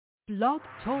Blog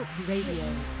Talk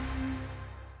Radio.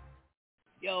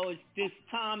 Yo, it's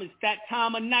that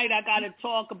time of night. I gotta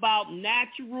talk about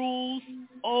Naturals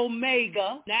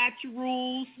Omega.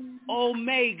 Naturals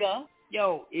Omega.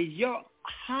 Yo, is your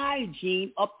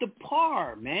hygiene up to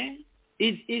par, man?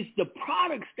 Is the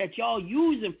products that y'all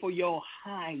using for your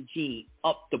hygiene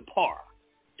up to par?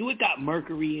 Do it got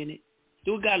mercury in it?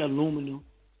 Do it got aluminum?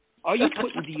 Are you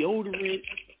putting deodorant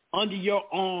under your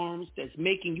arms that's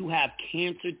making you have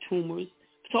cancer tumors?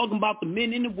 I'm talking about the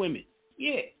men and the women.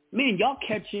 Yeah, men, y'all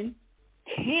catching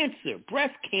cancer,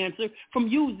 breast cancer, from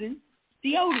using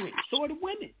deodorant. So are the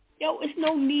women. Yo, it's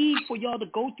no need for y'all to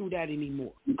go through that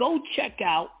anymore. Go check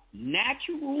out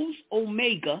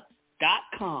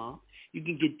naturalsomega.com. You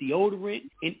can get deodorant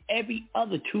and every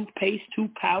other toothpaste,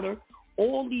 tooth powder,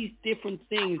 all these different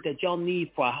things that y'all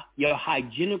need for your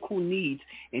hygienical needs.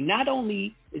 And not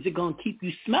only is it going to keep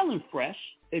you smelling fresh,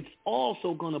 it's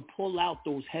also going to pull out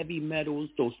those heavy metals,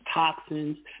 those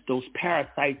toxins, those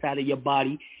parasites out of your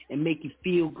body and make you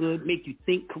feel good, make you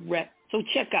think correct. So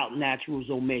check out Naturals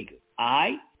Omega. All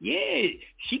right? Yeah,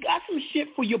 she got some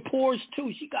shit for your pores,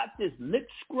 too. She got this lip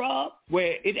scrub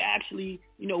where it actually,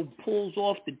 pulls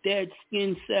off the dead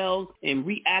skin cells and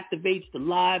reactivates the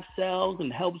live cells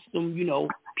and helps them,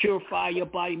 purify your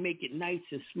body, make it nice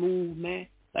and smooth, man.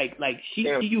 Like she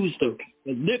used the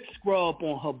lip scrub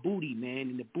on her booty, man,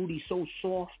 and the booty's so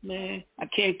soft, man. I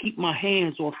can't keep my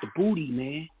hands off the booty,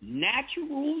 man.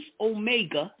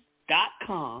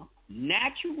 Naturalsomega.com.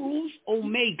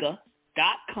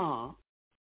 Naturalsomega.com.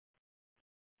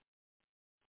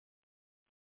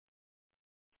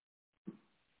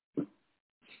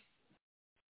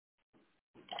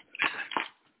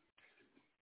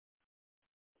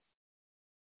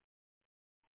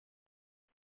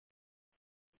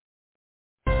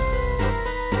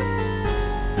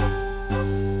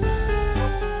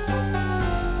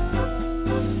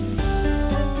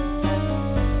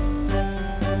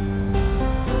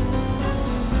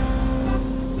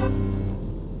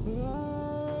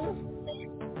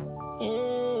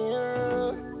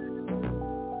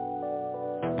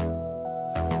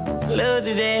 Love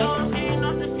today.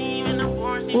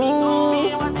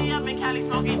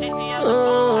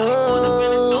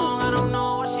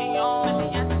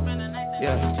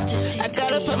 I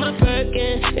gotta put my perk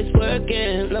in, it's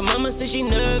working. La mama says she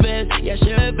nervous, yeah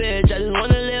sure bitch. I just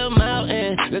want a little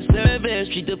mountain, the service.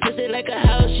 Treat the pussy like a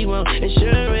house, she want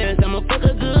insurance. I'ma fuck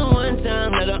her good one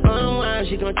time, let her unwind.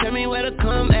 She gon' tell me where to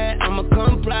come at, I'ma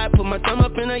comply. Put my thumb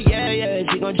up in her, yeah.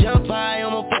 She gon' jump high,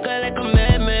 I'ma fuck her like a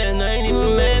madman. I ain't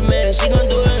even madman, she gon'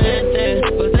 do her hand thing.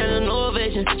 But that an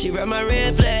ovation, she ride my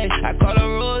red flag. I call her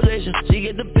rosation, she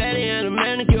get the patty and the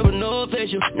manicure but no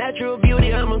facial. Natural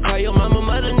beauty, I'ma call your mama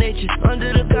Mother Nature.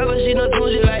 Under the cover, she no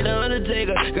Tuesday like the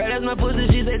Undertaker. Girl, that's my pussy,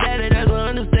 she said daddy, that's an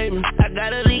understatement. I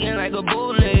got her leaking like a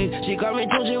bootleg. She call me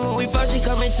Tunchi when we fuck, she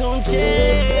call me Tunchi.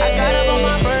 I got up on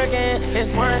my Birkin,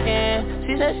 it's working.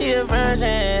 She said she a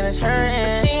virgin, it's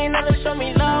hurting. She ain't never show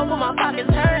me love, but my pocket's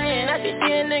hurting. I see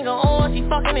a nigga on, she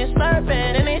fucking and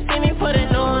slurping. And they see me put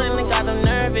it on, and they got them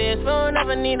nervous. We'll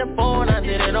never need a phone, I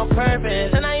did it on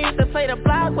purpose. And I used to play the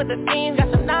block with the fiends,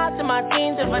 got some knots in my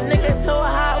jeans. If a nigga too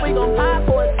hot, we gon' pop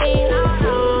for a scene.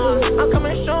 I'm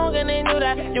coming strong and they knew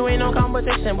that. You ain't no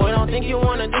competition, boy, don't think you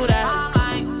wanna do that.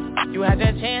 You had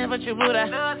that chance, but you blew that.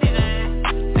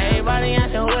 Everybody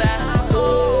asking who that.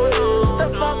 What the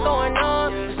fuck going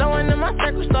on? Someone in my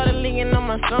circle started leaking on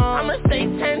my song. I'ma stay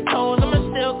 10 toes, I'ma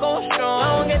still go strong. I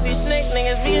don't get these snake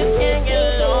niggas, we just can't get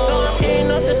along. So I'm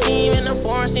hearing off the team in the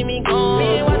foreign, see me gone.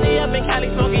 Me and YG up in Cali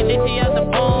smoking JT at the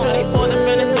phone. Ready for the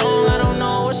finish song, I don't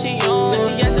know what she on. If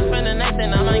she has to spend the night,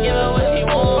 then I'ma give her what she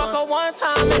want. Fuck her one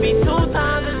time, maybe two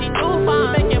times, and she do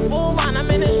fine. Make it full mine, I'm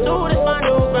in the stew, this my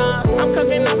new grind. I'm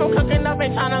cooking up,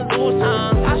 ain't tryna lose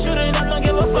time. I shoot it up, don't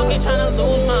give a fuck, ain't tryna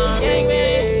lose mine. Gang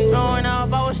bang, growing up,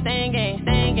 I was staying gang.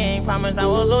 Promise I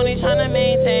was only tryna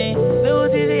maintain. Lil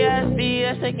GGSB,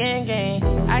 that's a gang.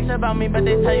 Ask about me, but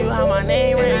they tell you how my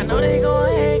name ring. I know they gon'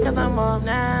 hate, cause I'm up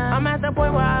now. I'm at the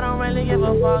point where I don't really give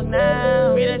a fuck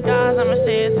now. Be the guys, I'ma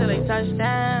say it till they touch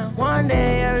down. One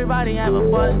day, everybody have a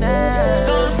bust down.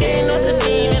 So I'm skating up the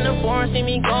team in the foreign, see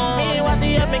me gone. Me and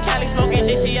YG up in Cali smoking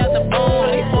JT at the phone.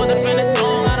 Ready for the finish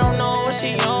song, I don't know what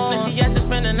she on. If she has to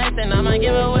spend the night, then I'ma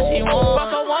give her what she want.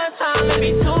 Fuck her one time,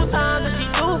 maybe two times, and she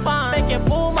do fine. Make it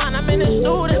full mine, I'm in the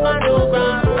stew, this my new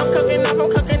grind. I'm cooking up,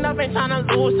 ain't tryna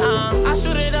lose time. I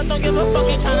shoot it up, don't give a fuck,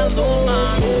 ain't tryna lose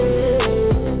mine.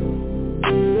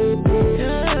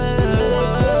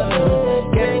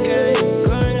 Gang,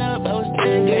 growing up, I was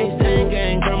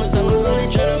gang. Promise I was only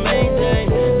tryna maintain.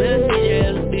 Let's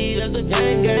see, that's the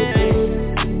gang.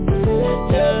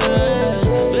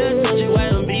 Let's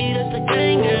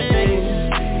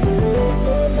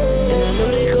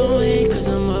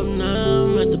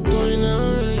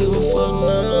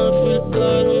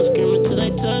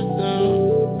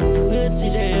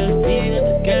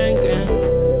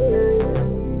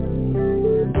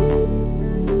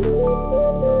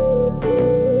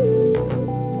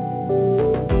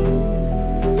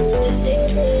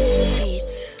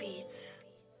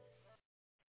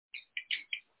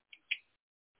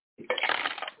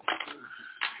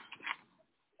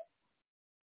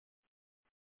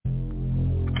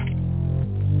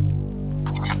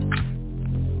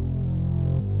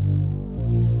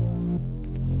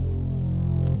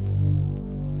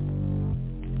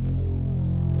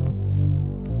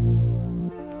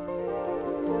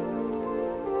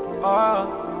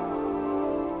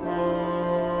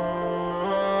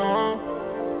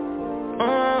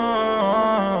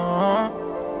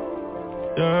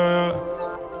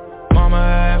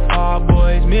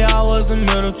me, I was a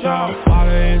middle child. By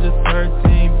the age of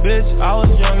 13, bitch, I was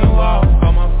young and wild.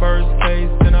 Got my first case,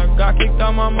 then I got kicked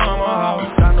out my mama's house.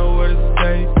 I know where to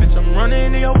stay, bitch, I'm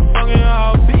running in your fucking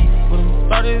house. With them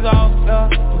 30s off,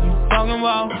 yeah, what you talking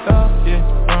about, yeah.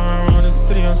 Around the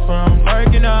city, I'm swear I'm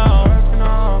working out.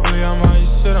 Really, I'm on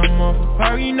your shit, I'm off a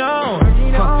party now.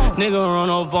 Nigga run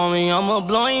up on me, I'ma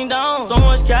blow him down. So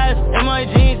much cash in my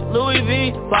jeans, Louis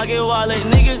V, pocket wallet.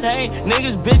 Niggas hate,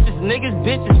 niggas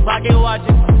bitches, pocket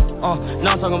watches.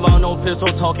 Not talking about no pistol,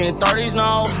 talking 30s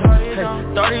now.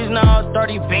 30s now,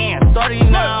 30 bands, 30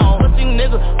 now. Pussy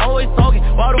niggas always talking,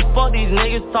 why the fuck these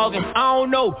niggas talking? I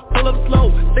don't know, pull up slow,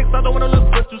 6 out the window, look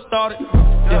what you started.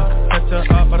 Yeah, catch her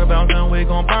up by the bounce and we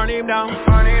gon' burn him down.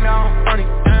 Burn him down, 30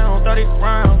 rounds, 30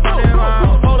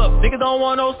 rounds. Hold up, niggas don't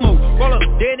want no smoke. Roll up,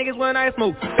 dead niggas when I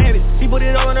smoke. Baby, she put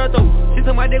it all in her throat. She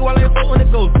took my dick while I float when it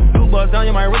goes. You bust down,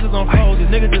 yeah, my wrist is on froze. These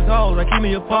niggas just hoes, I keep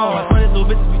me a pole. I swear these little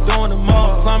bitches be doing the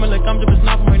most. Climbing like I'm drippin'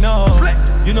 snot from my nose.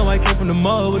 You know I came from the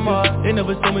mud with this. They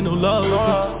never show me no love with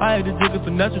this. I had to dig it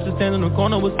for natural, just stand in the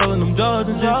corner with selling them drugs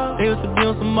and shit. They used to be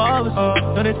on some other shit.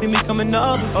 Now they see me coming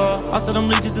up and shit. I said I'm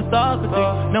leeches to soccer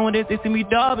shit. Nowadays they see me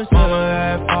dub and shit. Mama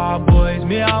had 5 boys,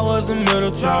 me I was the middle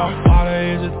child. By the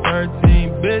age of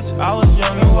 13, bitch, I was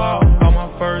young and wild. Got my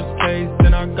first case,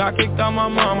 then I got kicked out my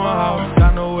mama's house.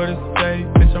 Got nowhere to stay,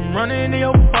 bitch, I'm running in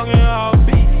your fucking house.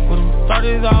 With them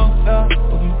 30s off, yeah,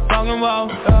 what you talking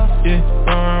about, yeah.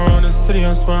 Around the city,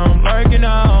 I swear I'm working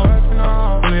out.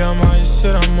 Really, I'm on your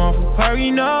shit, I'm off a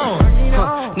party now.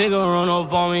 Nigga run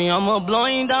up on me, I'ma blow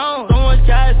him down. So much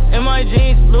cash in my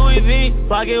jeans, Louis V,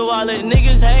 pocket wallet.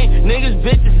 Niggas hate, niggas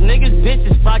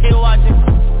bitches, pocket watching.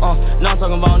 Not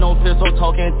talking about no pistol,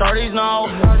 talking 30s now.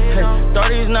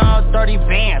 30s now, 30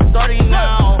 bands, 30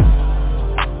 now.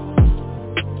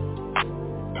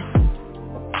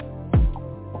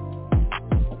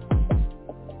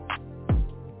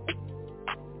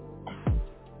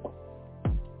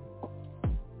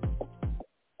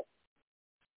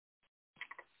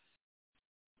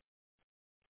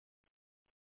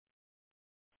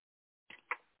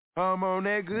 I'm on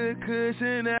that good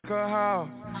cushion alcohol.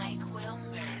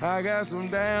 I got some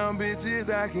damn bitches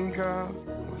I can call.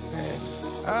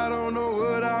 I don't know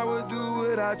what I would do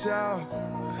without y'all.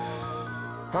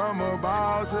 I'm a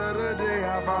ball to the day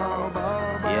I ball.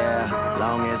 Yeah,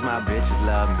 long as my bitches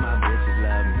love me.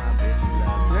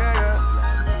 Yeah.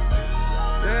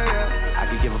 I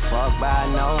could give a fuck by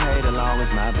no hate as long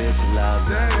as my bitches love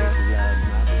me.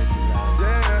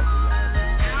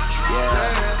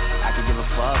 Yeah. I could give a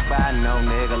fuck by no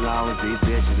nigga long as these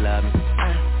bitches love me.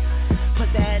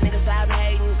 Put that nigga stop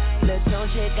hating. Lil' Tune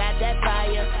shit got that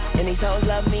fire. And these hoes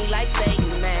love me like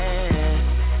Satan, man.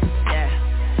 Yeah.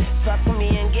 Fuck with me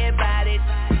and get about it.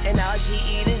 And all she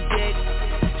eat is dick.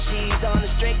 She's on a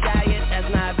strict diet, that's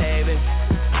my baby.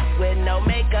 With no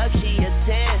makeup, she a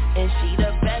 10. And she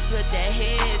the best with that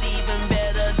head, even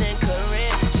better than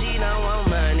Corinne. She don't want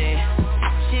money,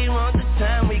 she wants the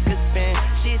time we could spend.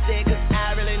 She said cause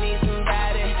I really need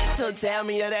somebody. So tell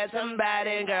me you're that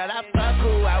somebody. Girl, I fuck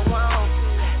who I want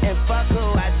and fuck who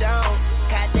I don't.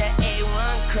 Got that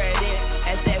A1 credit,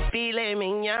 that's that filet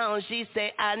mignon. She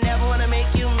say I never wanna make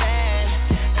you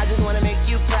mad, I just wanna make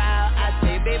you proud. I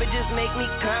say baby just make me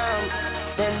come,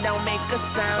 then don't make a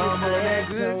sound. I'm on that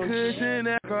good cushion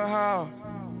alcohol.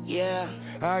 Yeah.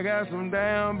 I got some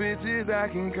damn bitches I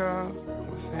can call.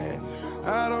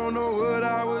 I don't know what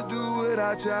I would do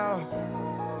without y'all.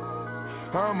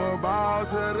 I'm a ball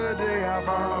to the day I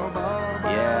ball.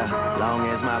 Yeah, long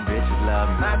as my bitches love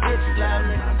me.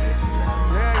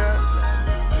 Yeah.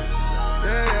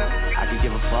 I could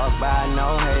give a fuck by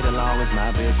no hate as long as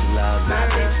my bitches love me.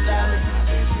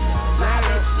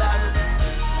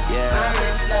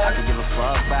 Yeah, I could give a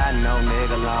fuck by no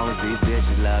nigga long as these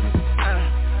bitches love me.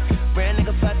 Real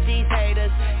nigga fuck these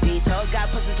haters. These hoes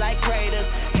got pussies like craters.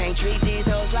 Can't treat these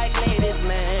hoes like ladies,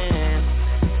 man.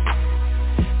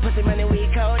 Pussy money, we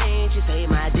codeine. She say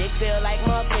my dick feel like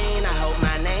morphine. I hope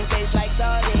my name tastes like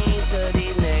sardines to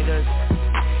these niggas.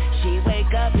 She wake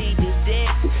up, eat this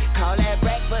dick, call that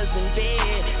breakfast in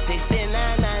bed.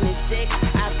 6996,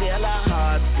 I feel a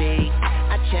heartbeat.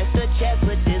 I chest to chest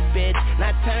with this bitch.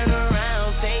 Now turn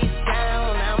around, face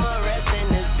down, I'm arresting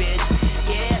this bitch.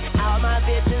 Yeah, all my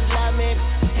bitches love me,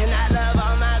 and I love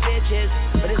all my bitches.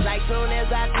 But it's like soon as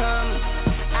I come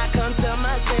to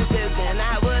my senses, and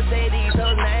I would say these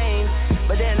hoes names,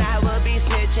 but then I would be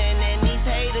snitching, and these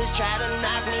haters try to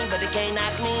knock me, but they can't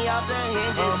knock me off the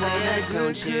hinges. I'm on that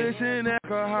good cushion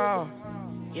alcohol.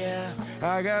 Yeah.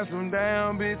 I got some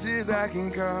damn bitches I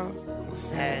can call.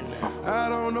 I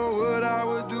don't know what I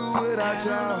would do without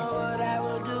y'all.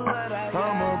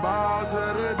 I'm a ball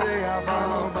to the day I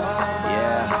ball.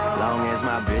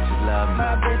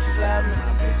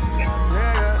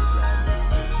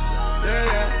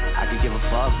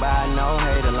 fuck by no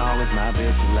hate as long as my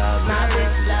bitch love me. My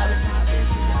bitch love it.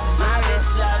 My bitch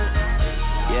love it.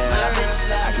 Yeah, my bitch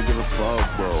love it. I can give a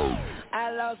fuck, bro. I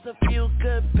lost a few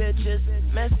good bitches,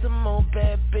 met some more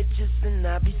bad bitches, and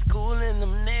I be schooling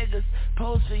them niggas.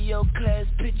 Pose for your class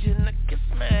picture, and I kiss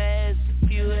my ass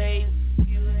if you hate.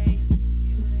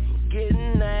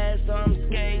 Getting ass, so I'm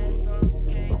skating.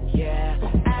 Yeah,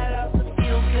 I lost a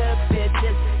few good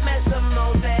bitches, met some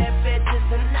more bad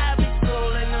bitches, and I be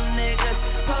schooling them niggas.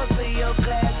 Pose for your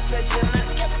class picture, and I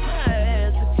kiss my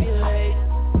ass if you hate.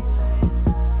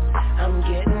 I'm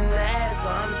getting ass, so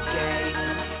I'm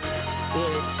skating.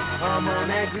 I'm on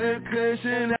that good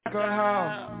cushion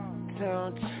alcohol.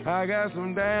 I got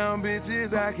some damn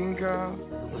bitches I can call.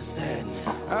 What's that?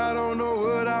 I don't know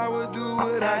what I would do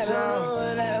without y'all.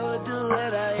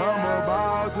 I'm a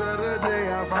ball to the day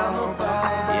I fall.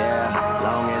 Yeah,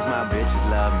 long as my bitches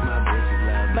love me.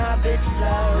 My bitches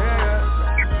love me.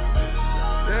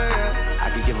 Yeah.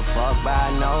 I can give a fuck by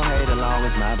no hate as long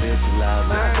as my bitches love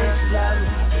me. My bitches love me.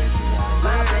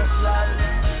 My bitches love me.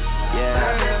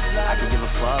 Yeah, I can give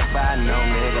a fuck by no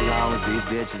nigga long as these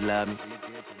bitches love me.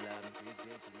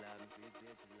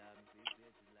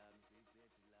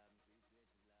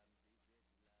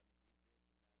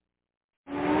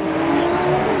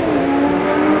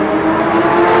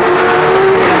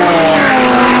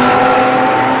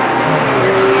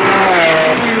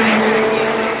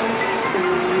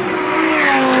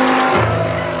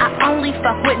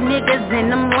 With niggas in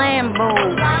them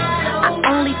Lambos. I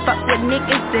only fuck with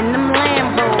niggas in them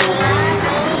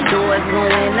Lambos. Doors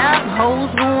going up,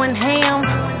 hoes going ham.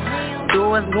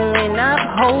 Doors going up,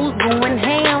 hoes going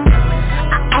ham.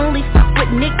 I only fuck with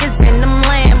niggas in them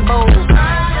Lambos.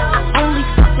 I only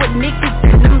fuck with niggas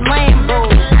in them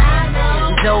Lambos.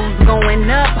 Doors going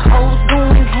up, hoes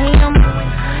going ham.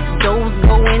 Doors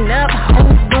going up,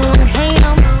 hoes going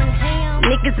ham.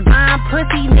 Niggas buying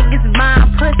pussy, niggas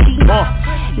buying pussy.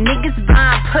 Niggas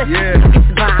buying pussy,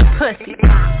 niggas buying pussy.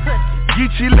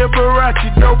 Gucci,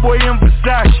 Liberace, Doughboy and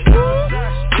Versace.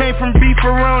 Came from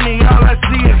beefaroni, all I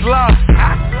see is loss.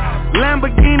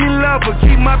 Lamborghini lover,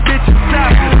 keep my bitches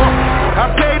topping.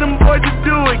 I pay them boys to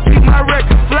do it, keep my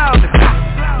record flouting.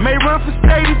 May run for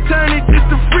state attorney just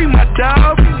to free my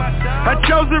dog. I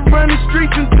chose to run the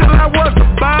streets until I was a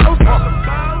boss.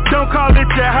 Don't call it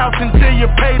your house until you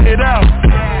paid it out.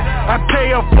 I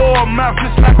pay her for a mouth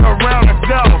just like a round of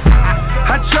golf.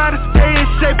 I try to stay in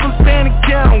shape, I'm standing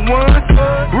down one.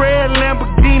 Red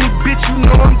Lamborghini, bitch, you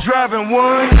know I'm driving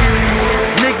one.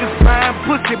 Niggas buying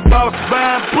pussy, boss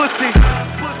buying pussy.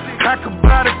 I could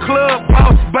buy the club,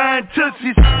 boss buying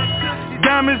tootsies.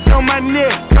 Diamonds on my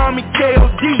neck, call me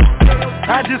KOD.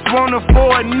 I just want her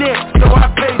for a neck, so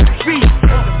I pay the fee.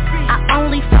 I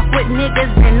only fuck with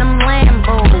niggas in them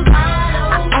Lambos.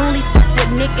 I only fuck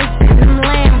with niggas in them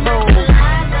Lambos.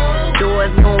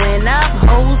 Doors going up,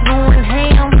 hoes going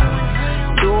ham.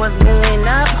 Doors going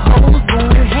up, hoes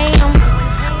going ham.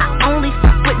 I only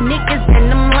fuck with niggas in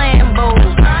them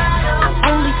Lambos. I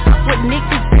only fuck with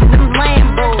niggas in them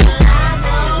Lambos.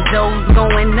 Doors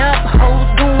going up, hoes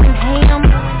going ham.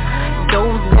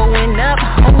 Doors going up,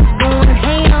 hoes going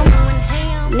ham.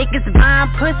 Niggas buying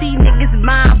pussy, niggas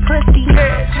buying pussy.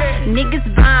 Niggas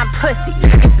buying pussy,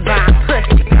 niggas buying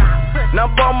pussy. Now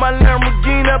bought my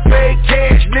Lamborghini, I paid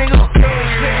cash, nigga.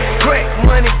 Crack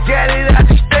money, got it out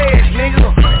the stash, nigga.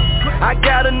 I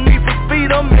got a need for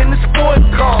speed, I'm in the sports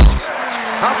car.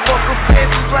 I fuck up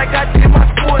fences like I did my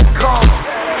sports car.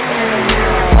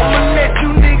 I'ma let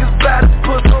you niggas buy the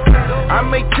pussy. I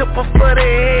make tipper for the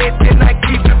head, then I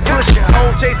keep it pushing.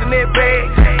 Home chasing that bag,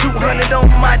 200 on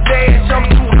my dash. I'm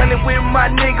 200 with my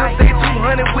niggas, they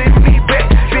 200 with me back.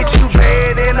 Bitch, you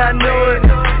bad and I know it.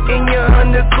 In your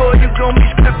undercore, you gon' be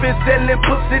stripping, selling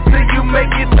pussy till you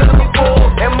make it to the floor.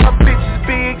 And my bitches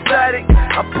be exotic.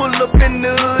 I pull up in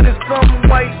the hood and some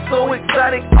white, so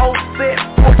exotic. Offset,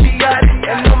 Forgiati,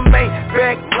 and the main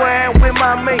back grind with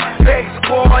my main back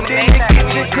squad. In the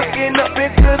kitchen, cooking up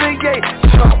into the yay.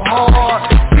 Jump hard,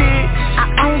 bitch. I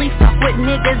only fuck with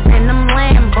niggas in them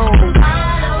Lambos.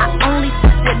 I only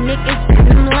fuck with niggas in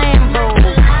them Lambos.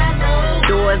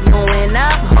 Doors going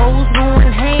up, hoes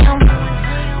going ham.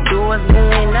 Doors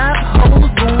going up,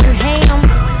 hoes going ham.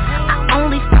 I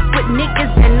only fuck with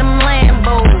niggas in them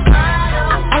Lambos.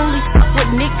 I only fuck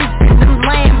with niggas in them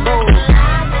Lambos.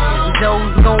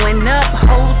 Doors going up,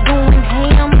 hoes going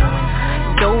ham.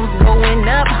 Doors going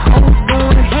up, hoes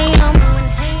going ham.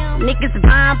 Niggas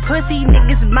buying pussy,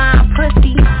 niggas buying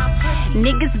pussy.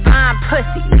 Niggas buying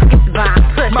pussy, niggas buying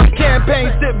pussy. My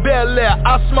campaign sit Bel Air,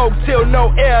 I smoke till no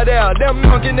air there. Them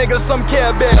monkey niggas some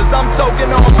Care Bears. I'm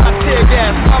soaking on my tear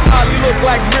gas. My body look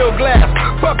like real glass.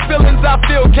 Fuck feelings, I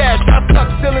feel cash. I suck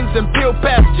ceilings and peel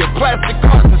pasture. Plastic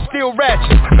cars and steel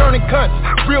ratchets. Turning cunts,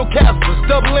 real Caspers,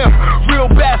 double M, real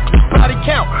bastards. Body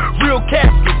count, real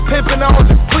caskets. Pimping all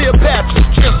the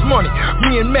Cleopatra. Just money,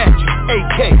 me and matches.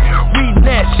 AK, we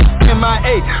natchez.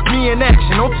 MIA, me in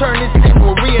action. Don't turn this into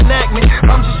a reenactment.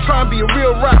 I'm just trying to be a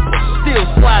real rapper. Still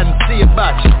sliding, see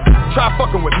about you. Try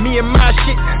fucking with me and my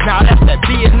shit. Nah, that's that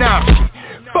Vietnam shit.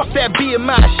 Fuck that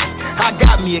BMI shit. I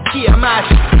got me a Kia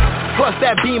Machi. Plus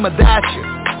that Beamer Dacia.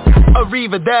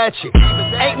 Arrivederci.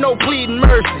 Ain't no pleading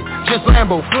mercy. Just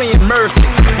Lambo fleeing mercy.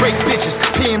 Break bitches,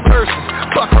 peeing purses.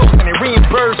 Fuck hoes and they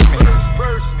reimburse me.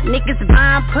 Niggas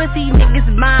buying pussy, niggas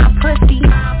buying pussy.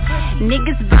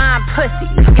 Niggas buying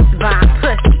pussy, niggas buying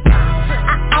pussy.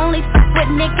 I only fuck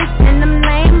with niggas in them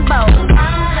Lambos.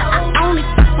 I only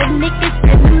fuck with niggas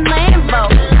in them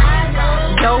Lambos.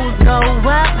 Those go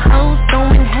up, hoes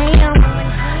going ham.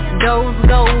 Those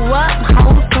go up,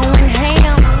 hoes going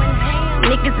ham.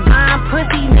 Niggas buying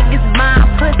pussy, niggas buying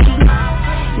pussy.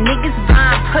 Niggas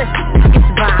buying pussy,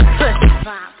 niggas buying pussy.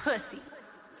 Buying pussy,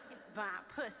 buying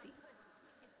pussy.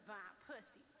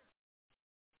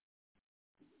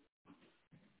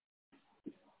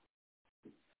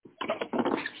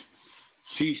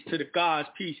 Peace to the gods,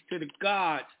 peace to the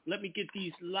gods. Let me get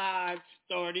these lives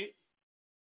started.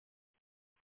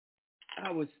 I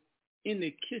was in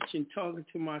the kitchen talking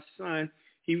to my son.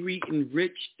 He reading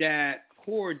Rich Dad,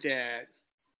 Poor Dad,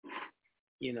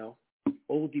 you know,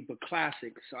 oldie but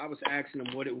classic. So I was asking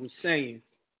him what it was saying.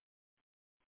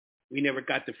 We never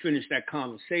got to finish that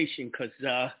conversation because,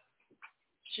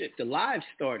 the live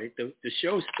started, the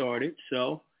show started.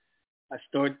 So I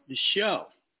started the show.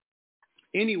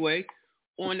 Anyway,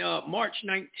 on March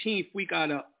 19th, we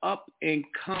got a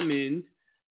up-and-coming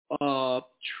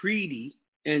treaty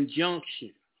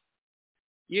injunction.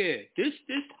 Yeah, this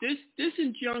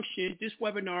injunction, this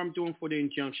webinar I'm doing for the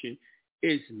injunction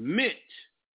is meant.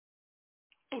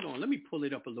 Hold on, let me pull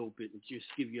it up a little bit and just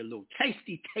give you a little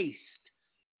tasty taste.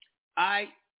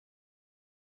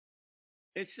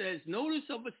 It says notice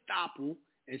of estoppel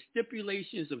and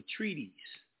stipulations of treaties,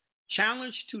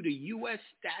 challenge to the U.S.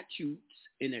 statutes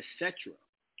and etc.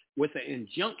 with an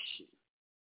injunction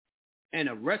and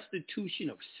a restitution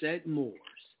of said Moors.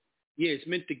 Yeah, it's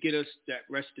meant to get us that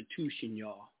restitution,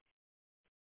 y'all.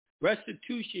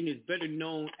 Restitution is better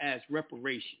known as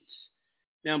reparations.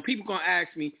 Now, people going to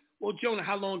ask me, well, Jonah,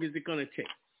 how long is it going to take?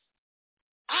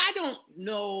 I don't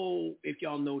know if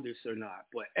y'all know this or not,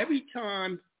 but every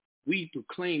time we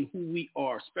proclaim who we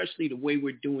are, especially the way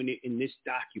we're doing it in this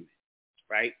document,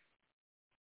 right?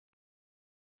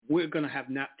 We're going to have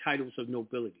titles of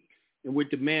nobility, and we're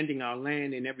demanding our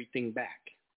land and everything back,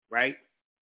 right?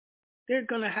 They're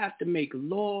going to have to make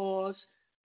laws,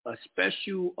 a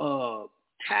special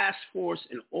task force,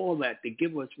 and all that to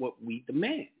give us what we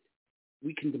demand.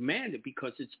 We can demand it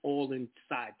because it's all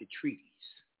inside the treaties,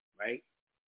 right?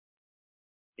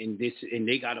 And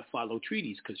they got to follow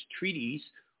treaties because treaties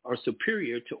are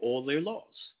superior to all their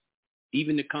laws,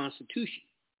 even the Constitution.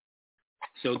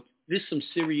 So this is some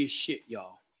serious shit,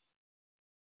 y'all.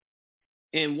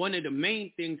 And one of the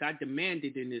main things I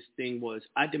demanded in this thing was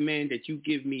I demand that you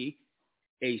give me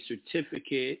a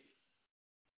certificate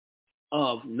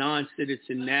of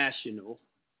non-citizen national,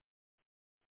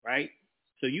 right?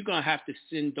 So you're going to have to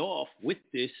send off with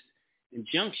this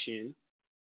injunction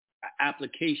an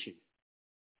application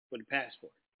for the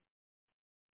passport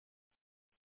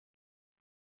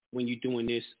when you're doing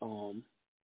this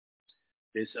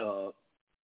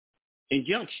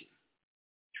injunction,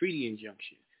 treaty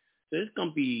injunction. So it's going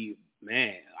to be,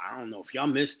 man, I don't know. If y'all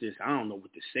missed this, I don't know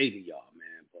what to say to y'all,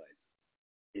 man, but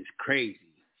it's crazy.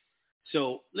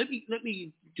 So let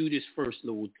me do this first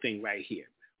little thing right here.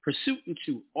 Pursuant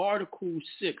to Article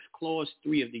 6, Clause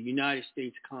 3 of the United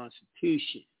States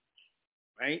Constitution,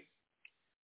 right?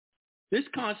 This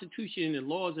Constitution and the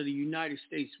laws of the United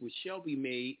States which shall be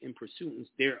made in pursuance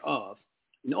thereof,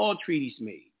 and all treaties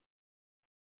made,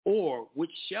 or which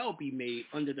shall be made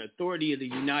under the authority of the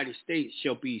United States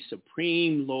shall be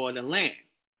supreme law of the land,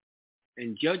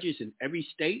 and judges in every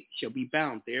state shall be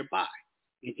bound thereby,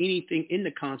 and anything in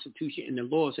the Constitution and the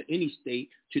laws of any state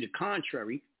to the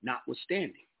contrary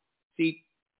notwithstanding. See,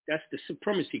 that's the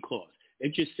supremacy clause.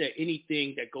 It just said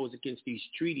anything that goes against these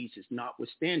treaties is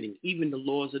notwithstanding, even the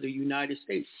laws of the United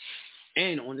States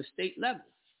and on the state level,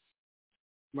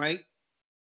 right?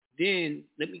 Then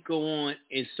let me go on.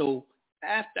 And so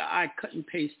after I cut and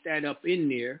paste that up in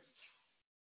there,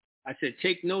 I said,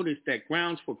 take notice that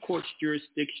grounds for court's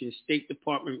jurisdiction, State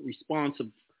Department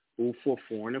for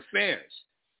Foreign Affairs.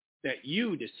 That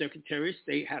you, the Secretary of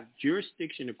State, have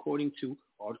jurisdiction according to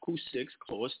Article 6,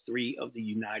 Clause 3 of the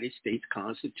United States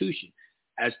Constitution,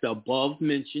 as the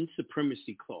above-mentioned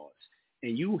Supremacy Clause,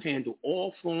 and you handle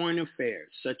all foreign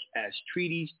affairs, such as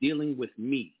treaties dealing with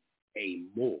me, a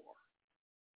Moor.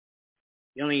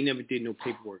 Y'all ain't never did no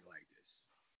paperwork like this.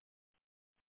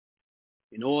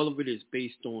 And all of it is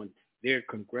based on their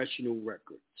congressional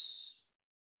records,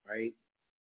 right?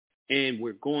 And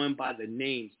we're going by the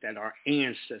names that our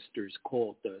ancestors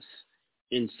called us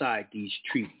inside these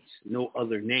treaties. No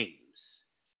other names.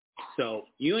 So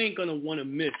you ain't going to want to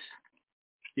miss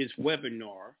this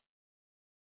webinar,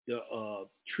 the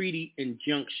Treaty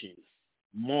Injunction,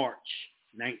 March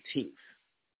 19th.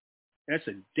 That's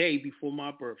a day before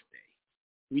my birthday.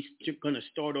 We're going to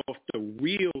start off the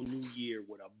real new year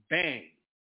with a bang.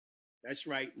 That's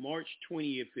right. March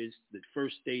 20th is the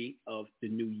first day of the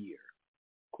new year,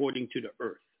 according to the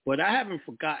earth. But I haven't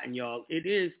forgotten, y'all. It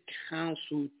is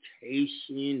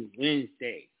Consultation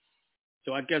Wednesday.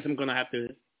 So I guess I'm going to have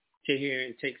to sit here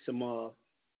and take some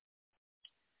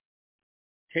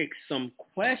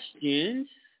questions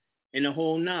and the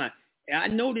whole nine. I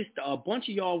noticed a bunch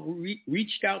of y'all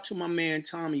reached out to my man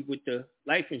Tommy with the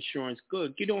life insurance.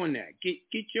 Good. Get on that. Get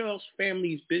y'all's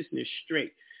family's business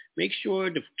straight. Make sure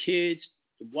the kids,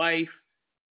 the wife,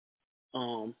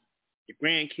 the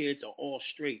grandkids are all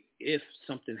straight. If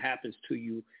something happens to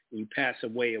you when you pass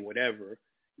away or whatever,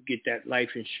 you get that life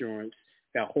insurance,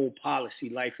 that whole policy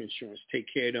life insurance. Take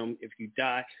care of them if you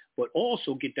die, but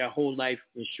also get that whole life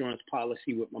insurance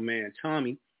policy with my man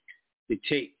Tommy to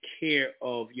take care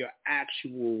of your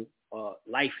actual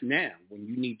life now when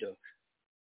you need to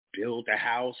build a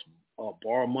house or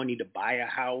borrow money to buy a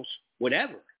house,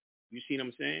 whatever. You see what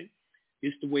I'm saying?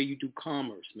 It's the way you do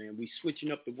commerce, man. We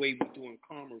switching up the way we're doing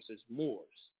commerce as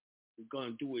Moors. We're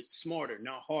going to do it smarter,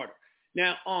 not harder.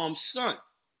 Now, son.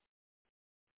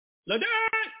 London!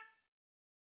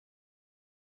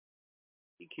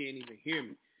 He can't even hear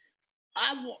me.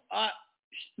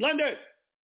 London!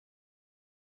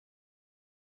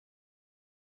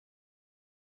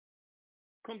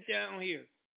 Come down here.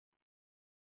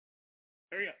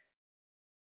 Hurry up.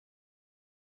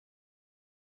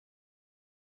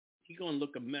 He gonna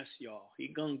look a mess, y'all. He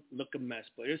gonna look a mess,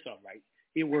 but it's all right.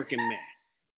 He a working man.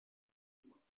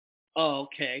 Oh,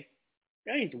 okay.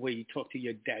 That ain't the way you talk to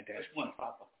your dad. That's one,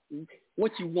 Papa.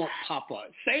 What you want, Papa?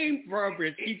 Same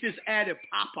verbiage. He just added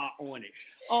Papa on it.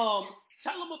 Tell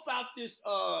him about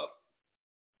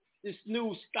this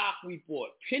new stock we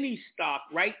bought. Penny stock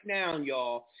right now,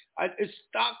 y'all. It's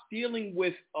stock dealing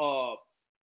with AI.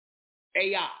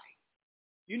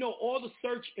 You know, all the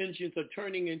search engines are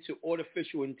turning into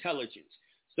artificial intelligence.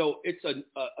 So it's a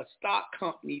stock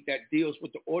company that deals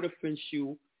with the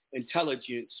artificial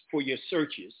intelligence for your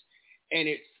searches. And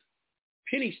it's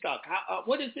penny stock.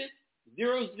 What is it?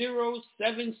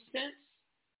 007 cents?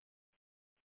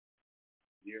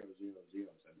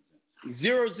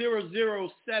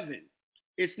 0007.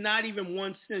 It's not even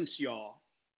 1 cent, y'all.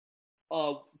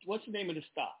 What's the name of the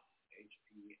stock?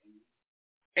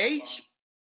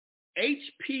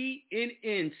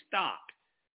 HPNN stock.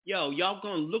 Yo, y'all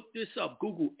gonna look this up.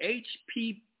 Google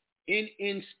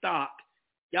HPNN stock.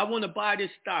 Y'all want to buy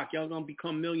this stock. Y'all gonna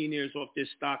become millionaires off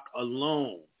this stock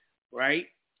alone, right?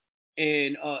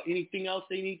 And anything else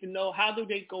they need to know? How do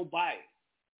they go buy it?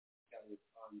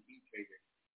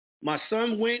 My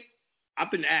son went.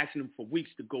 I've been asking him for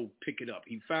weeks to go pick it up.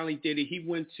 He finally did it. He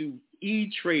went to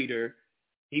E-Trader.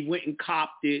 He went and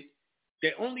copped it.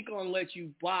 They're only going to let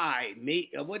you buy,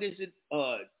 what is it,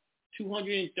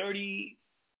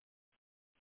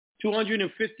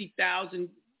 250,000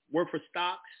 worth of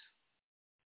stocks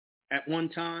at one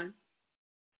time.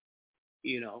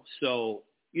 You know, so,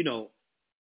 you know,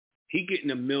 he getting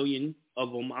 1 million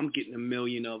of them. I'm getting 1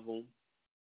 million of them.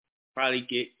 Probably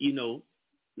get, you know,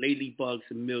 Ladybugs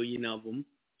 1 million of them.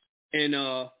 And,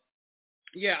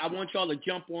 yeah, I want y'all to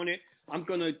jump on it.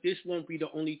 This won't be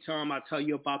the only time I tell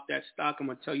you about that stock. I'm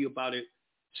going to tell you about it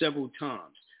several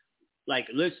times. Like,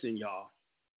 listen, y'all,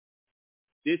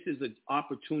 this is an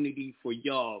opportunity for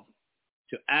y'all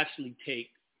to actually take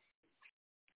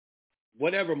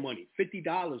whatever money,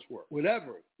 $50 worth,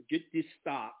 whatever, get this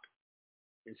stock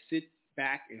and sit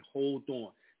back and hold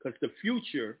on. Because the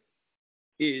future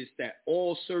is that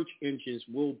all search engines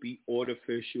will be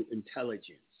artificial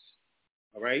intelligence.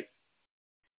 All right?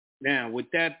 Now, with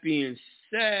that being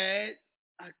said,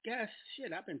 I guess,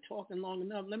 I've been talking long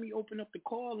enough. Let me open up the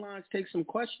call lines, take some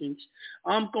questions.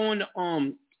 I'm going to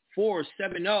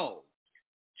 470-261.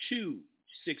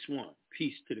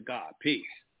 Peace to the God. Peace.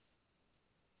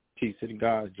 Peace to the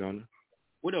gods, Jonah.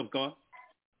 What up, God?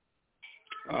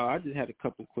 I just had a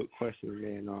couple quick questions,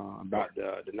 man, about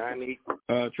the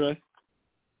 9-8 trust.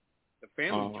 The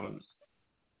family trust.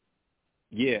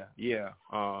 Yeah.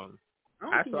 I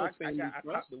got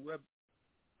the web.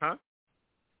 Huh?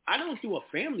 I don't do a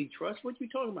family trust. What you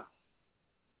talking about?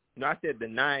 No, I said the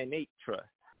 9-8 trust.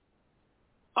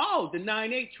 Oh, the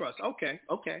 9-8 trust. Okay.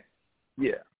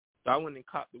 Yeah. So I went and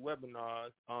caught the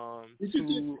webinars. Did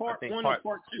you get part 1 or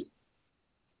part 2?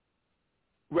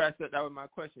 Right, so that was my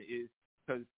question. Is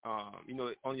because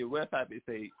on your website it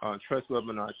say trust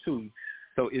webinar 2.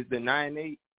 So is the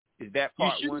 9-8? Is that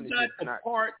part 1? You should have got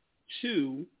part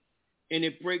 2, and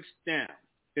it breaks down.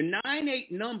 The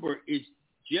 9-8 number is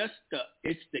just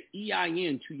it's the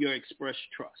EIN to your Express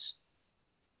Trust.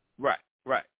 Right.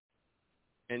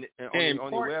 And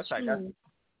on your website,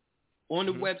 on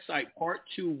the website, part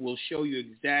 2 will show you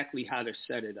exactly how to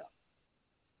set it up.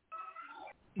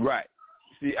 Right.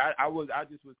 See, I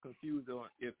just was confused on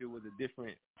if it was a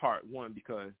different part 1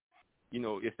 because,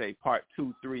 it's a part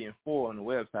 2, 3, and 4 on the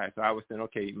website. So I was saying,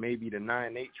 okay, maybe the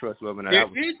 9-8 trust webinar. There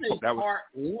is a part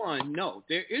 1. No,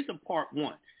 there is a part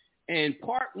 1. And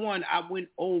part 1, I went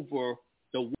over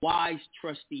the Wise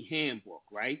Trustee Handbook,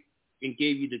 right, and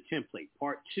gave you the template.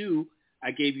 Part 2,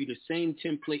 I gave you the same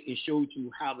template and showed you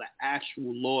how the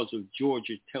actual laws of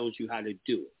Georgia tells you how to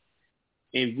do it.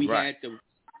 And we had to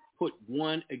put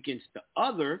one against the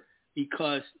other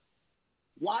because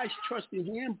Wise Trustee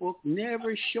Handbook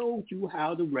never showed you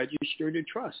how to register the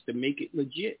trust to make it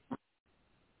legit.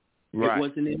 Right. It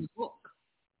wasn't in the book.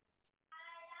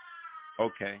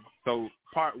 Okay. So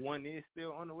part 1 is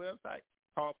still on the website?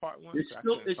 Called part 1? It's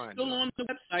still on the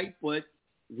website, but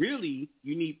really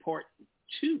you need part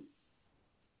 2.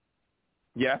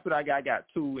 Yeah, that's what I got. I got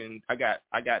 2, and I got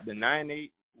the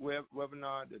 9-8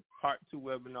 webinar, the part 2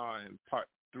 webinar, and part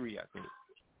 3, I think.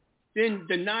 Then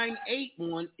the 9-8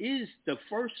 one is the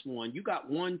first one. You got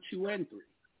 1, 2, and 3.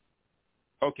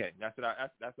 Okay, that's what I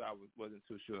wasn't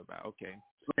too sure about. Okay.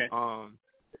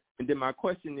 And then my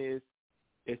question is,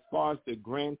 as far as the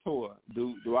grantor,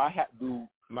 do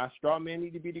my straw man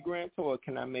need to be the grantor, or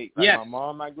can I make my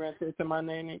mom my grantor to my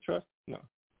 9-8 trust? No.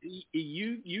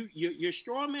 Your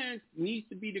straw man needs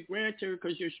to be the grantor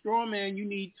because your straw man, you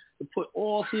need to put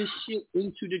all his shit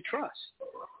into the trust.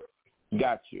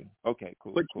 Got you. Okay,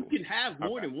 cool. But you can have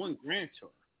more than one grantor.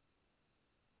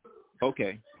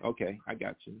 Okay, I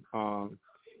got you.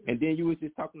 And then you was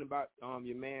just talking about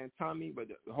your man Tommy, but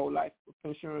the whole life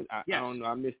insurance. I don't know.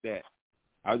 I missed that.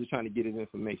 I was just trying to get his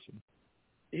information.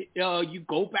 You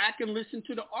go back and listen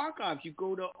to the archives. You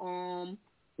go to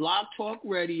Blog Talk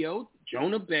Radio,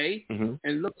 Jonah Bay,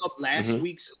 and look up last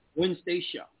week's Wednesday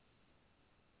show.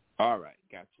 All right,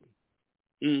 got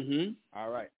you. All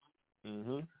right.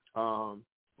 And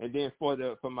then for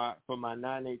my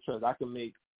 9-8 trust, I can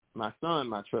make my son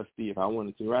my trustee if I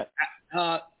wanted to, right?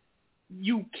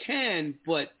 You can,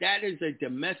 but that is a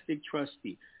domestic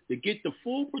trustee. To get the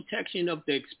full protection of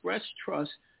the Express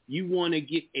Trust, you want to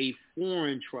get a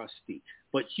foreign trustee.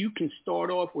 But you can start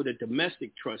off with a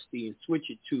domestic trustee and switch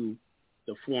it to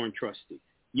the foreign trustee.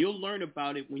 You'll learn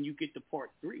about it when you get to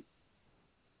part 3.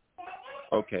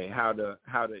 Okay, how to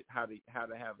have a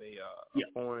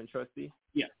foreign trustee?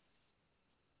 Yeah.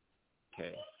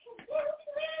 Okay.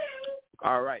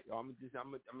 All right. I'm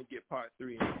gonna get part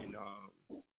 3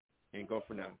 and go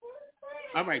from there.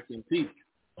 All right then, peace.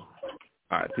 All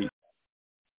right, peace.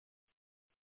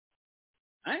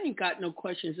 I ain't got no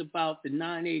questions about the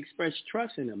 9-8 Express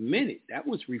Trust in a minute. That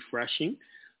was refreshing.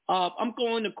 I'm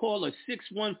going to call a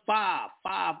 615-506.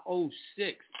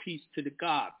 Peace to the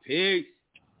God. Peace.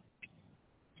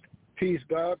 Peace,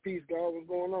 God. Peace, God. What's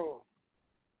going on?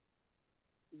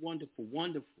 Wonderful.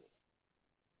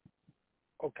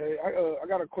 Okay, I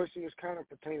got a question that's kind of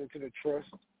pertaining to the trust.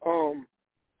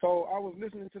 So I was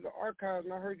listening to the archives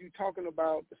and I heard you talking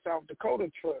about the South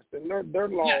Dakota Trust and their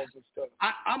laws and stuff.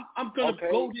 I'm going to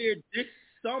go there this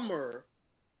summer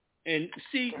and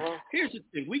see. Here's the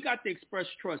thing: we got the Express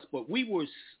Trust, but we were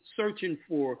searching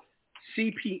for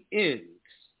CPNs,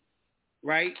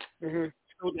 right?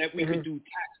 So that we could do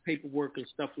tax paperwork and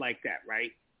stuff like that,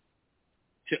 right?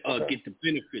 To get the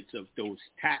benefits of those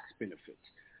tax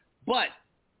benefits. But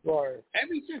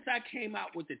ever since I came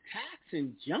out with the tax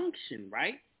injunction,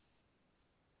 right?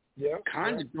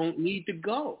 Kind of don't need to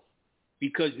go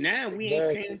because now we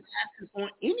ain't paying taxes on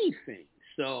anything.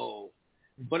 So,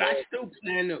 but I still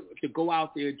plan to go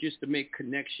out there just to make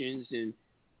connections and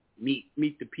meet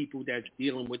the people that's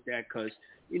dealing with that because,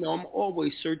 I'm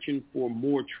always searching for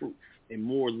more truth and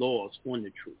more laws on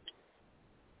the truth.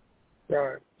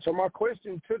 Right. So my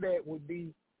question to that would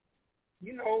be,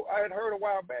 I had heard a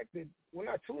while back that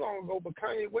not too long ago, but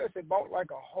Kanye West had bought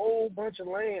like a whole bunch of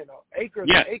land, acres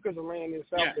and acres of land in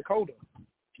South Dakota.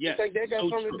 Yes. You think that got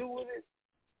something to do with it?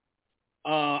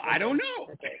 I don't know.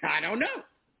 Okay. I don't know.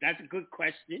 That's a good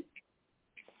question.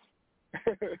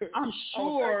 I'm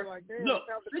sure. Like, look,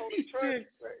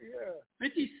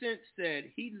 50 Cent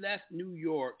said he left New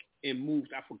York and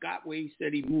moved. I forgot where he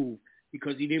said he moved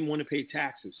because he didn't want to pay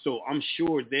taxes. So I'm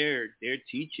sure they're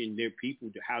teaching their people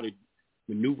how to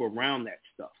maneuver around that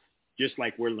stuff, just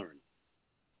like we're learning.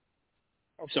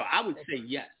 Okay. So I would say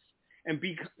yes. And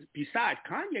besides,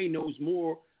 Kanye knows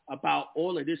more about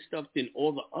all of this stuff than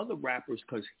all the other rappers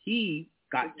because he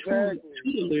got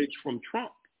tutelage from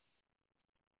Trump.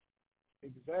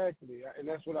 Exactly, and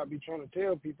that's what I be trying to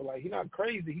tell people. Like, he's not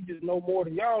crazy. He just know more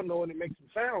than y'all know, and it makes him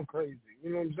sound crazy. You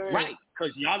know what I'm saying? Right,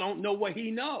 because y'all don't know what he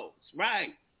knows.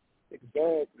 Right.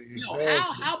 Exactly. You know,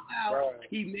 how about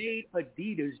he made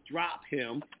Adidas drop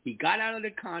him? He got out of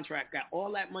the contract, got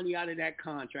all that money out of that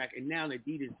contract, and now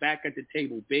Adidas back at the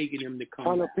table begging him to come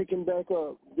Trying back. to pick him back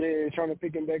up. Yeah, trying to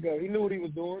pick him back up. He knew what he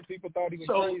was doing. People thought he was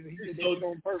crazy. He did that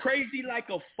on purpose. Crazy like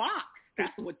a fox.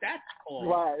 That's what that's called.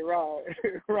 Right. No,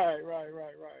 for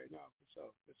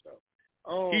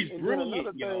sure. He's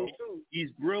brilliant, yo.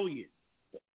 He's brilliant.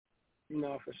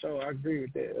 No, for sure. I agree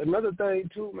with that. Another thing,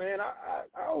 too, man, I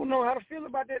don't know how to feel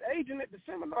about that agent at the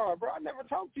seminar, bro. I never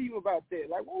talked to you about that.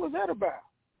 Like, what was that about?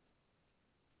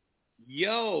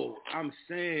 Yo, I'm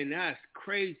saying that's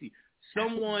crazy.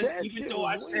 Someone, even though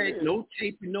I said no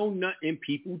taping, no nothing,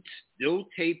 people still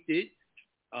taped it,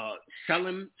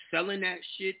 selling that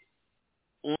shit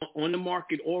on the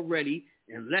market already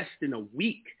in less than a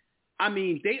week. I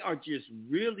mean, they are just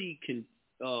really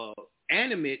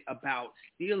animate about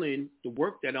stealing the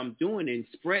work that I'm doing and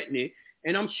spreading it,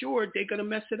 and I'm sure they're gonna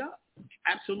mess it up.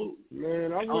 Absolutely.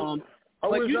 Man, I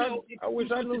wish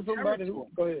I knew somebody who.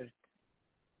 Go ahead.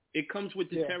 It comes with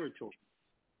the territory.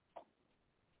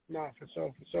 Nah, for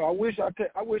sure. I wish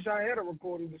I had a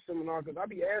recording of the seminar because I'd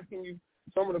be asking you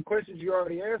some of the questions you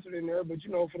already answered in there, but, you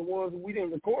know, for the ones that we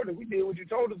didn't record it, we did what you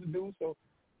told us to do, so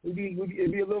it'd be a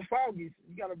little foggy.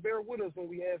 You got to bear with us when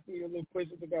we ask you a little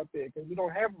questions about that because we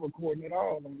don't have a recording at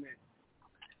all on that.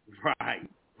 Right.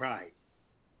 Right.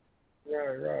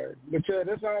 But,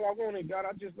 that's all I wanted, God.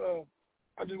 I just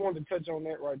wanted to touch on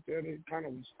that right there. It kind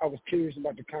of I was curious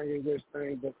about the Kanye West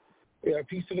thing, but, yeah,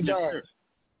 peace to the gods. Sir.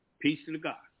 Peace to the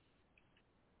God.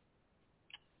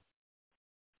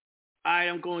 All right,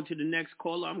 I'm going to the next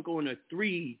caller. I'm going to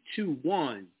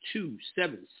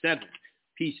 321277.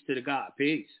 Peace to the God.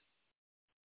 Peace.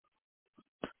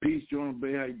 Peace, Jordan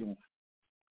Bay. How you doing?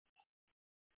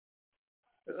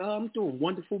 I'm doing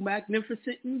wonderful,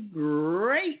 magnificent, and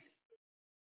great.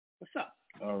 What's up?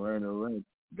 All right.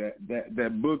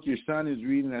 That book your son is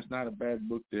reading, that's not a bad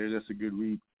book there. That's a good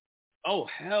read. Oh,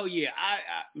 hell yeah.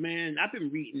 Man, I've been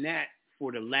reading that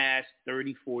for the last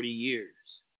 30, 40 years.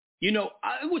 You know,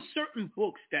 it was certain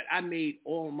books that I made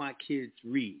all my kids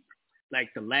read,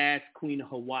 like The Last Queen of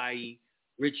Hawaii,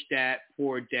 Rich Dad,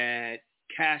 Poor Dad,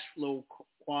 Cash Flow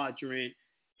Quadrant,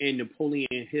 and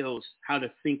Napoleon Hill's How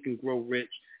to Think and Grow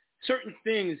Rich. Certain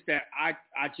things that I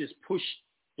just push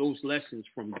those lessons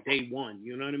from day one,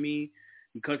 you know what I mean?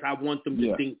 Because I want them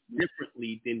to think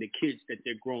differently than the kids that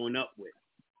they're growing up with.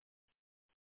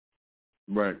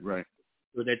 Right.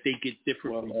 So that they get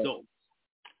different results.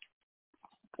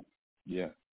 Yeah.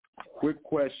 Quick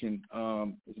question.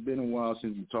 It's been a while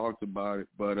since we talked about it,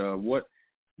 but what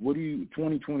do you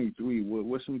 2023?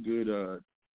 What's some good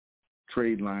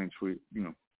trade lines for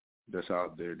that's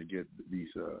out there to get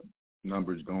these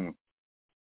numbers going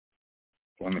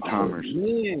on the commerce?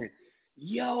 Man.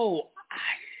 Yo,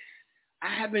 I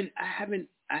haven't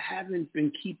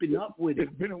been keeping up with it.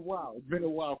 It's been a while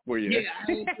for you. Yeah,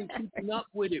 I ain't been keeping up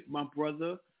with it, my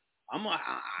brother. I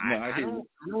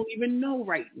don't even know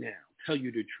right now. Tell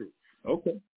you the truth.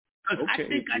 Okay. I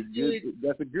think I did.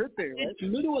 That's a good thing, right?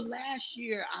 In the middle of last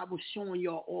year, I was showing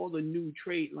y'all all the new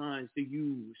trade lines to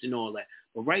use and all that.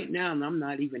 But right now, I'm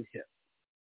not even hip.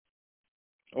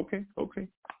 Okay.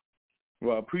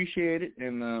 Well, I appreciate it,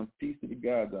 and peace to the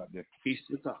gods out there. Peace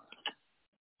to God.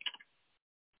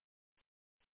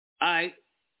 All right.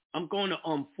 I'm going to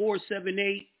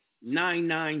 478-997.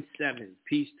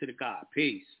 Peace to the God.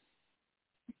 Peace.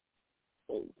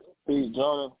 Peace,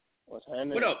 Jonah. What's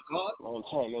happening? What up, God? Long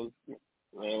time,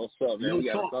 man. What's up, man? We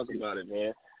got to talk about it,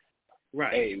 man.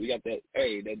 Right. Hey, we got that.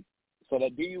 Hey, so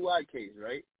that DUI case,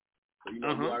 right? So you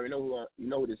already know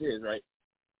who this is, right?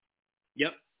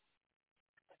 Yep.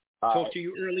 Talked to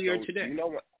you earlier today. You know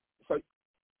what? So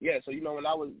when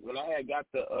I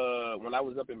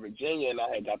was up in Virginia and I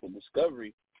had got the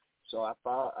discovery, So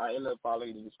I ended up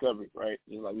filing the discovery, right?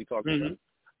 Just like we talked about.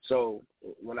 So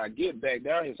when I get back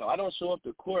down here, so I don't show up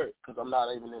to court because I'm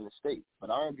not even in the state,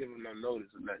 but I don't give them no notice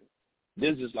or nothing.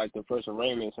 This is like the first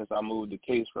arraignment since I moved the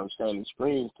case from Standing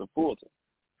Springs to Fulton.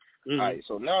 All right,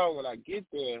 so now when I get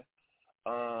there,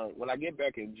 when I get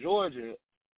back in Georgia,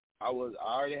 I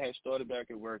already had started back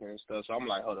at work and stuff, so I'm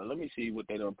like, hold on, let me see what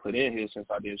they done put in here since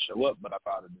I didn't show up, but I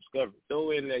filed a discovery.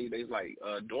 So in there, there's like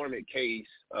a dormant case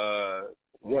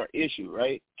warrant issue,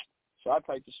 right? So I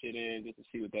typed the shit in just to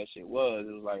see what that shit was.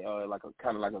 It was like a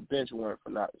kind of like a bench warrant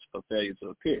for failure to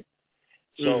appear.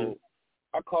 So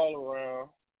I call around.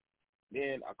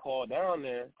 Then I call down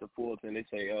there to Fulton. They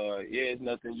say, yeah, it's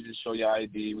nothing. You just show your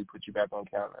ID. We put you back on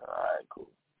counter. All right, cool.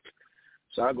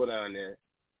 So I go down there.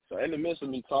 So in the midst of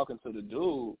me talking to the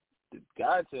dude, the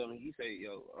guy tell me, he say,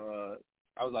 yo,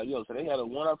 I was like, yo, so they had a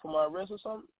warrant for my arrest or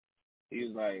something? He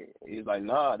was like,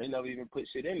 nah, they never even put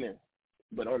shit in there.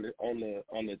 But on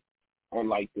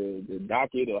like the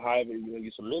docket or however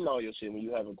you submit all your shit when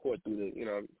you have a court through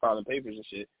the filing papers and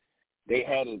shit, they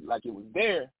had it like it was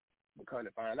there, but kind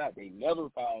of find out they never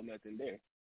filed nothing there.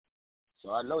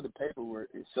 So I know the paperwork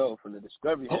itself from the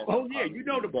discovery. Oh yeah, you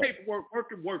know the paperwork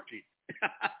working.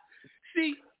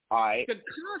 See, right. The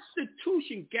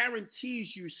Constitution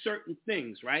guarantees you certain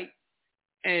things, right?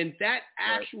 And that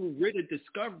actual writ of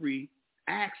discovery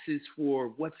asks for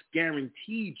what's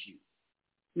guaranteed you.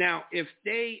 Now, if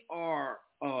they are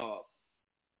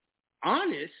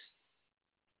honest,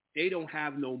 they don't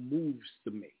have no moves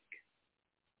to make.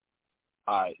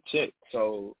 All right, check.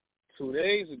 So 2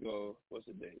 days ago, what's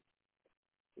the date?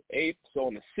 The 8th. So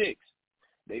on the 6th,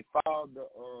 they filed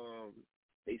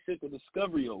they sent the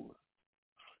discovery over.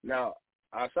 Now,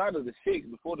 outside of the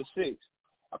 6th, before the 6th,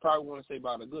 I probably want to say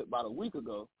about a week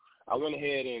ago, I went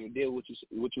ahead and did what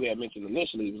you had mentioned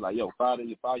initially. It was like, yo, file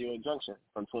your injunction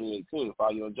from 2018.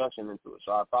 File your injunction into it.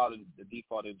 So I filed the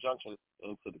default injunction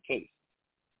into the case.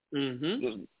 Mm-hmm. You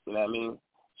know what I mean?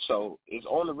 So it's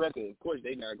on the record. Of course,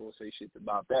 they not gonna say shit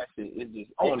about that shit. It's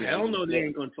just on there. Hell no, they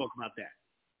ain't gonna talk about that.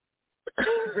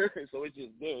 So it's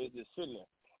just there. It's just sitting there.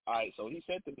 All right. So he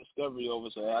sent the discovery over.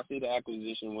 So I see the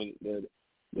acquisition when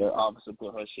the officer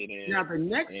put her shit in. Now the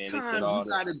next time you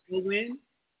gotta go in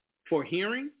for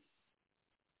hearing,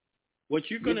 what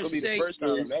you're gonna say the first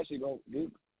time. I'm actually this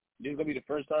is gonna be the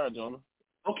first time, Jonah.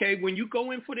 Okay, when you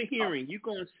go in for the hearing, you're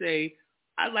gonna say,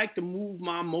 I'd like to move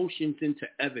my motions into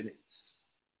evidence.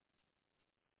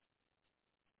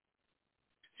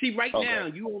 See, right now,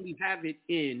 you only have it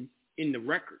in the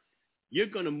record. You're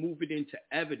going to move it into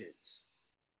evidence.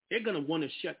 They're going to want to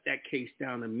shut that case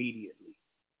down immediately.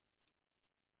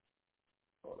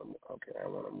 Okay, I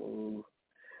want to move.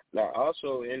 Now,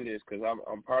 also in this, because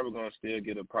I'm probably going to still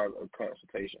get a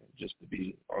consultation just to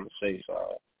be on the safe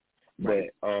side. Right.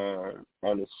 But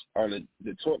on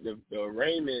the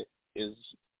arraignment is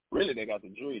really they got the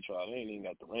jury trial. They ain't even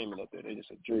got the arraignment up there. They just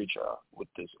a jury trial with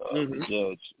this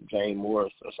judge Jane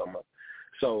Morris or something.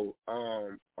 So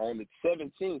on the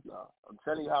 17th now, I'm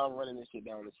telling you how I'm running this shit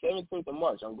down. The 17th of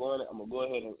March, I'm gonna go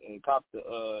ahead and cop the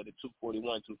 241,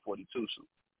 242 suit.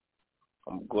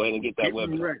 I'm gonna go ahead and get that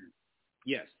weapon ready.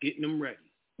 Yes, getting them ready.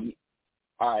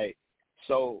 All right.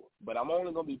 So, but I'm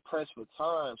only gonna be pressed for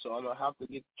time, so I'm gonna have to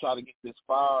try to get this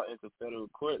file into federal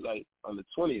court like on the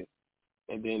 20th,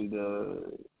 and then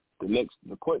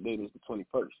the court date is the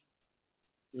 21st.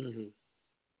 Mm-hmm.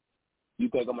 You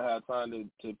think I'm gonna have time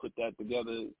to put that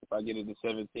together if I get it the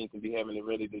 17th and be having it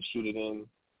ready to shoot it in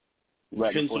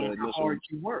right before the initial? How hard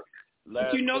you work.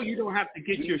 But you know you don't have to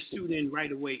get your suit in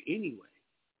right away anyway.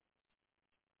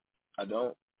 I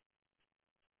don't.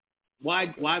 Why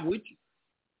would you?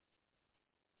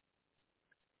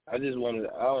 I just wanted.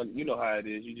 You know how it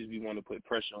is. You just be wanting to put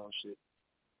pressure on shit.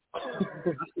 I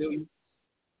feel you.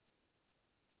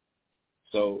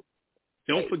 So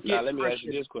don't forget. Now let me ask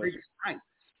you this question.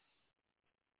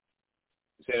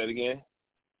 Say that again.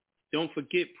 Don't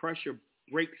forget, pressure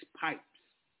breaks pipes.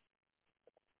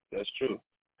 That's true.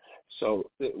 So,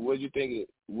 would you think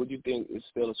it's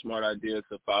still a smart idea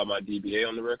to file my DBA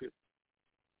on the record?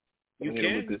 You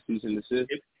can. With the cease and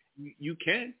desist? You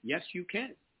can. Yes, you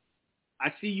can.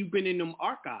 I see you've been in them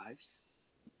archives.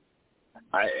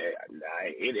 I've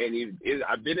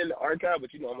been in the archive, but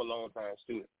I'm a long time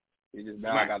student. It's just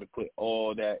now I got to put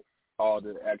all the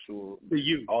actual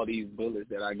all these bullets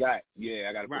that I got. Yeah,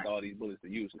 I got to put all these bullets to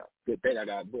use now. Good thing I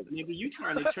got bullets. Nigga, you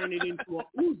trying to turn it into a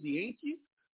Uzi, ain't you?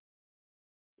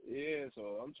 Yeah,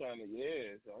 so I'm trying to,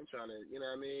 you know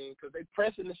what I mean? Because they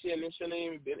pressing the shit, and it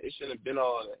shouldn't have been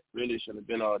all that. Really shouldn't have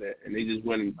been all that. And they just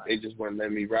wouldn't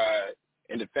let me ride.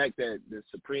 And the fact that the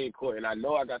Supreme Court, and I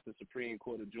know I got the Supreme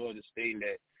Court of Georgia stating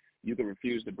that you can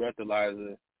refuse the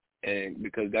breathalyzer, and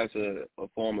because that's a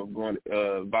form of going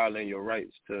violating your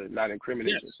rights to not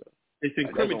incriminate yourself. It's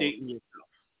incriminating yourself.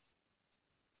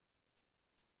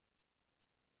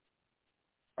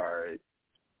 All right.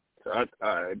 So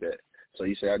I bet. So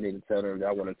you say I need to tell them that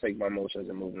I want to take my motions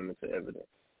and move them into evidence.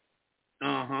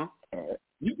 Uh-huh. All right.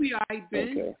 You be all right, Ben.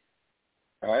 Okay.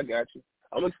 All right, I got you.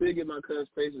 I'm going to still get my cousin's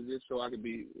papers just so I can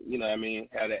be, you know what I mean,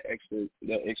 have that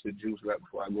extra juice right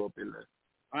before I go up in there.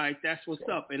 All right, that's what's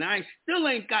up. And I still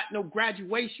ain't got no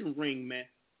graduation ring, man.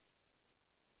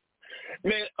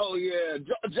 Man, oh, yeah.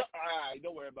 All right,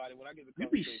 don't worry about it. When I get the you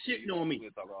be shitting on me.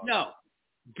 No.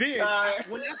 Ben,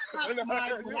 when I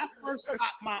first got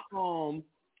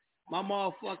my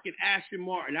motherfucking Aston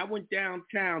Martin, I went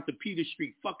downtown to Peter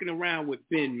Street fucking around with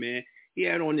Ben, man. He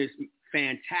had on this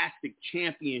fantastic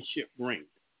championship ring,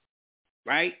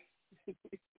 right?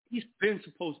 He's been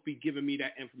supposed to be giving me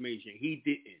that information. He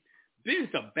didn't.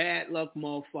 Ben's a bad luck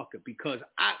motherfucker because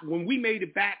when we made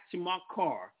it back to my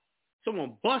car,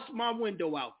 someone bust my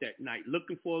window out that night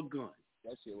looking for a gun.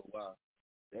 That shit was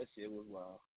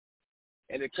wild.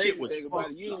 And the crazy thing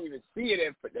about it, you didn't even see it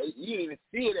at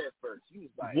first. You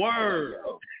was like, word.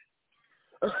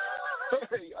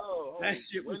 Oh, that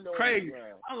shit was crazy.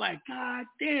 I'm like, God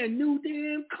damn, new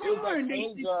damn car. It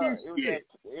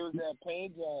was that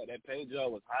paint job. That paint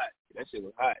job was hot. That shit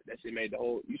was hot. That shit made the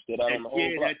whole, you stood out on the whole block.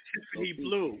 Yeah, that Tiffany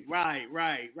blue. Right.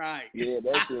 Yeah,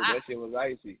 that shit was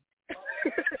icy.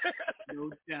 No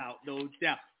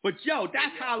doubt. But, yo,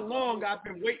 that's how long I've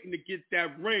been waiting to get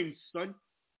that ring, son.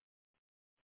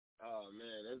 Oh,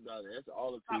 man, that's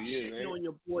all of 2 Stop years, man. Stop on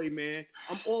your boy, man.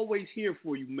 I'm always here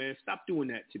for you, man. Stop doing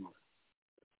that to me.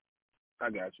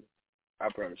 I got you. I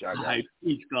promise you, I got you.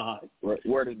 Peace, God.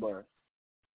 Word is born.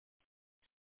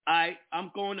 All right,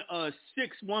 I'm going to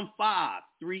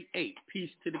 61538. Peace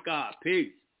to the God.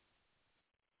 Peace.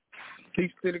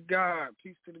 Peace to the God.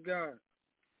 Peace to the God.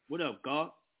 What up,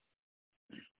 God?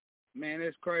 Man,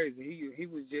 that's crazy. He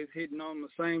was just hitting on the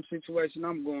same situation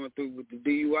I'm going through with the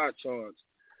DUI charge.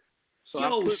 So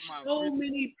so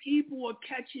many people are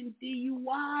catching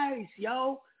DUIs,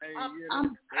 yo. Hey,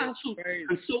 I'm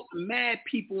consulting mad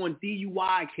people on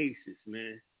DUI cases,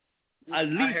 man. At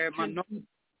least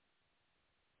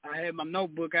I had my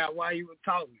notebook out while you were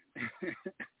talking.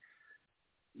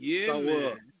 Yeah,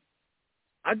 man.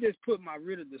 I just put my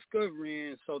writ of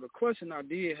discovery in. So the question I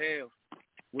did have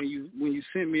when you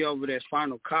sent me over that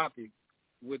final copy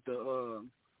with the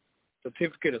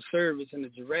certificate of service and the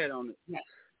jurat on it. Yes.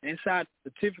 Inside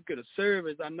the certificate of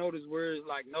service, I noticed words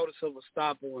like notice of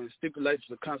estoppel and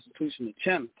stipulations of constitution and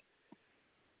challenge.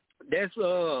 That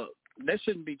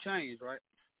shouldn't be changed, right?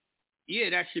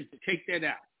 Yeah, that should take that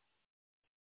out.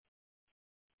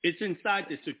 It's inside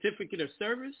the certificate of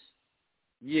service?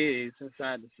 Yeah, it's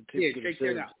inside the certificate of service. Yeah,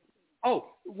 take that out.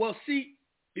 Oh, well, see,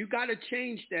 you got to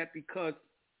change that because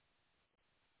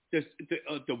the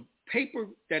paper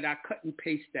that I cut and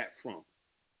paste that from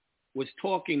was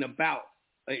talking about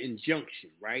an injunction,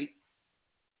 right?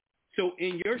 So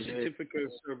in your certificate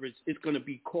of service, it's going to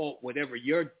be called whatever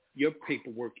your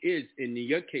paperwork is. And in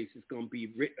your case, it's going to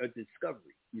be a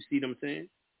discovery. You see what I'm saying?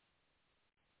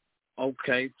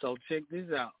 Okay, so check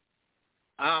this out.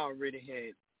 I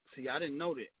didn't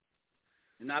know that.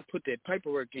 And I put that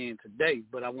paperwork in today,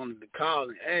 but I wanted to call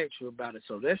and ask you about it.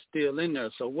 So that's still in there.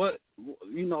 So what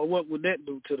would that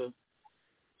do to the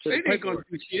it ain't going to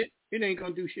do shit. It ain't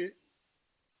going to do shit.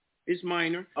 It's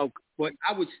minor. Okay. But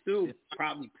I would still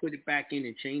probably put it back in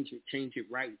and change it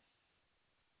right.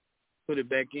 Put it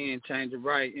back in, change it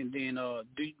right, and then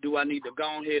do I need to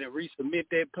go ahead and resubmit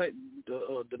that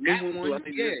the new one?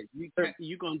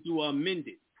 You're going to do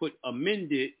amended. Put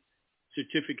amended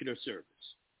certificate of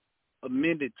service.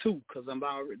 Amended 2, because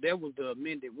that was the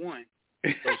amended 1.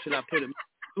 So should I put it?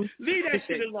 Leave that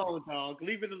shit alone, dog.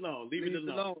 Leave it alone. Leave it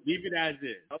alone. Leave it as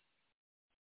is. Okay.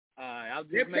 I'll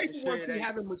just their make paperwork be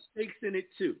having mistakes in it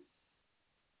too.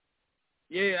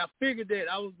 Yeah, I figured that.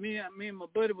 Me and my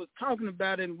buddy was talking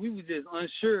about it, and we were just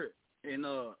unsure. And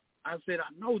I said, I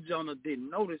know Jonah didn't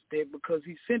notice that because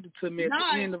he sent it to me at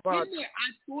the end of our. I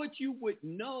thought you would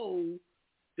know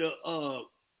to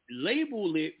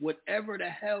label it whatever the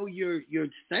hell you're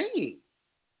saying.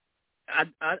 I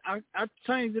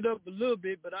changed it up a little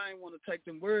bit, but I didn't want to take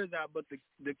them words out. But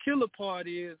the killer part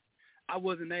is I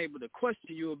wasn't able to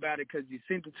question you about it because you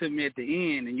sent it to me at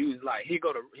the end, and you was like, "Here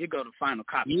go the final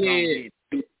copy." Yeah.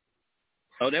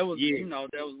 So that was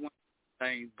that was one of the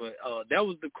things. But that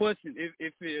was the question.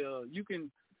 If you can,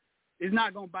 it's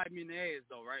not gonna bite me in the ass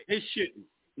though, right? It shouldn't.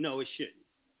 No, it shouldn't.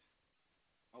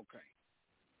 Okay.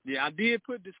 Yeah, I did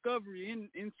put discovery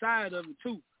inside of it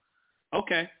too.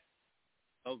 Okay.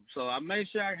 So I made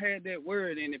sure I had that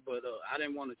word in it, but I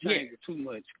didn't want to change it too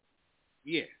much.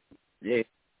 Yeah. Yeah.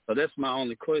 So that's my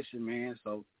only question, man.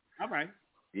 So. All right.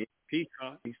 Yeah. Peace,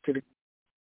 God. Peace to the.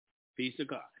 Peace to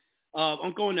God.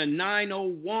 I'm going to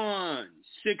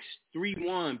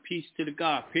 901-631. Peace to the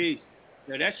God. Peace.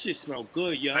 Now, that shit smell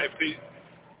good, yo. Hey, peace.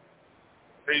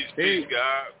 Peace,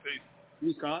 God. Peace.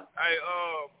 Peace, God. Hey,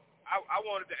 I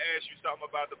wanted to ask you something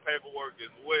about the paperwork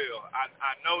as well.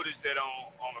 I noticed that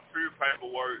on a few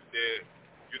paperwork that,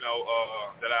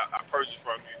 that I purchased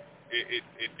from you,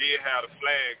 it did have the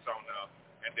flags on there,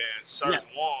 and then certain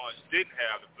ones didn't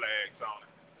have the flags on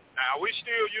it. Now, are we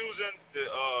still using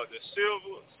the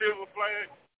silver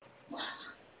flag?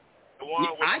 The one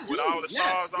with all the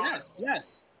stars on it? Yes.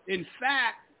 In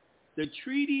fact, the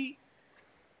treaty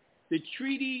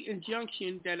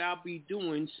injunction that I'll be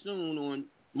doing soon on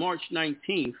March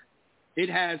 19th, it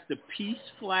has the peace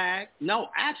flag. No,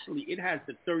 actually, it has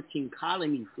the 13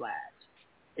 colony flags.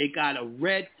 It got a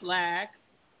red flag,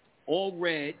 all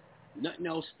red, nothing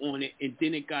else on it, and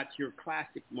then it got your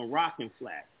classic Moroccan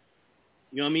flag.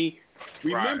 You know what I mean?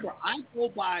 Remember, I go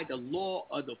by the law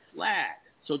of the flag.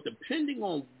 So depending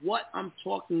on what I'm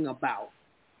talking about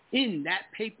in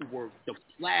that paperwork, the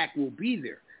flag will be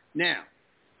there. Now,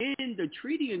 in the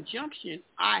treaty injunction,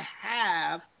 I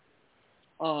have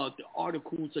the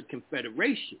Articles of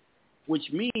Confederation,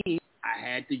 which means I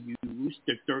had to use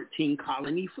the 13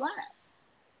 colony flag.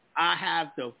 I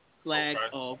have the flag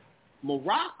of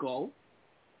Morocco,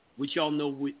 which y'all know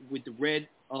with the red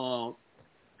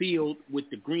field with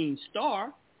the green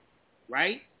star,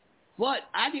 right? But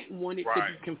I didn't want it to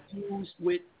be confused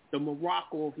with the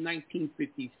Morocco of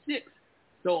 1956.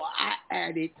 So I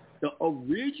added the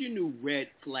original red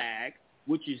flag,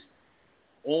 which is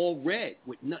all red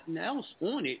with nothing else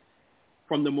on it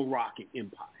from the Moroccan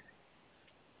Empire.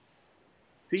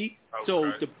 See?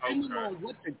 So depending on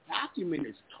what the document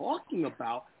is talking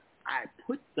about, I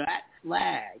put that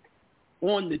flag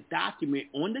on the document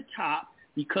on the top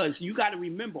because you got to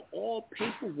remember all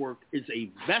paperwork is a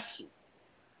vessel.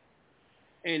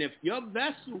 And if your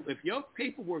vessel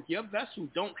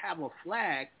don't have a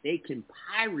flag, they can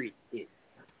pirate it.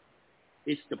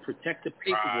 It's to protect the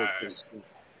paperwork.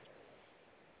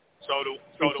 So the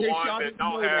ones that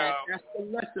don't have... That's the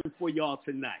lesson for y'all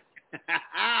tonight.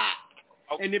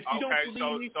 And if you don't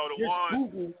believe me, just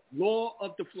Google Law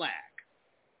of the Flag.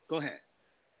 Go ahead.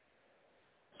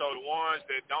 So the ones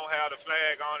that don't have the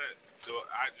flag on it, so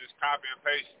I just copy and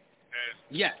paste and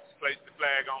place the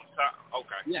flag on the top.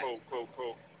 Okay, cool.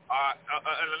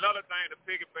 And another thing to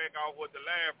piggyback off what the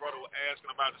last brother was asking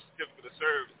about the certificate of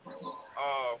service,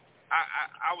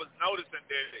 I was noticing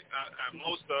that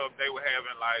most of them, they were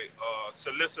having like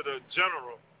Solicitor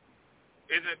General.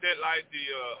 Isn't that like the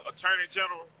Attorney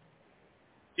General?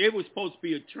 It was supposed to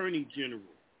be Attorney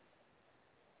General.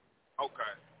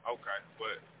 Okay.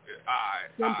 But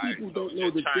some people don't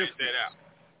know the difference. That out.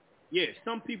 Yeah,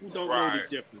 some people don't know the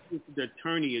difference. This is the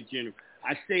Attorney General.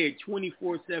 I say it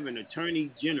 24/7, Attorney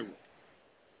General.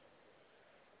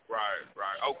 Right.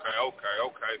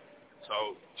 Okay.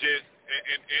 So just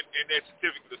in that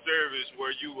certificate of service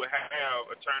where you would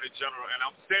have Attorney General, and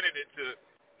I'm sending it to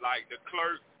like the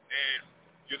clerk and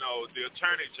the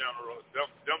Attorney General.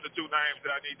 Them the two names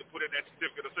that I need to put in that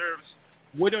certificate of service.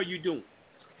 What are you doing?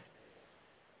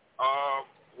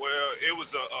 Well, it was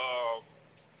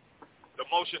the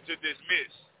motion to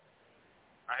dismiss.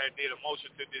 I had did a motion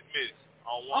to dismiss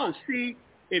on one. Oh, see,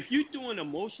 if you're doing a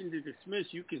motion to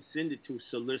dismiss, you can send it to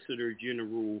Solicitor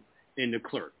General and the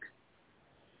clerk.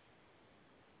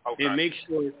 Okay. And make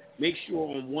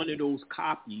sure on one of those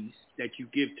copies that you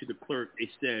give to the clerk, it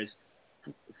says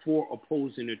for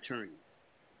opposing attorney.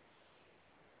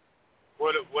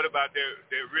 What about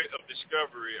their writ of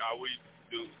discovery?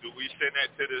 Do we send that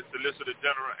to the Solicitor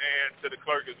General and to the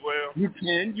clerk as well? You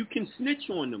can snitch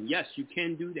on them. Yes, you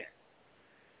can do that.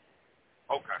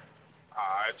 Okay.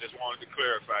 I just wanted to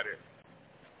clarify that.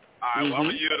 All right, well, I'm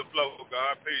going to yield the flow.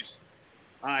 God, peace.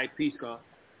 All right, peace, God.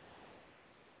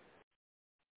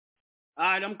 All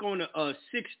right, I'm going to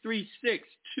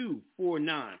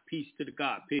 636-249. Peace to the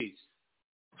God. Peace.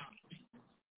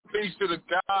 Peace to the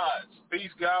gods.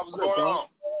 Peace, God. What's going on?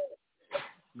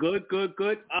 Good.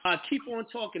 Keep on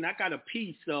talking. I got a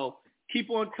piece, so keep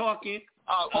on talking.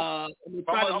 I'm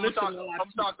gonna talk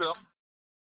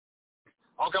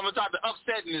the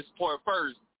upsetting this part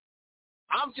first.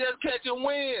 I'm just catching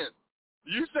wind.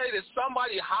 You say that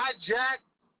somebody hijacked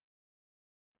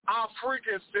our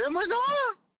freaking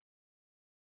seminar?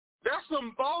 That's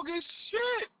some bogus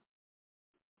shit.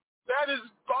 That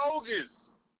is bogus.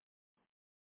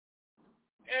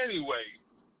 Anyway,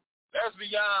 that's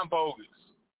beyond bogus.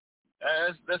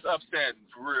 That's upsetting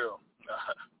for real.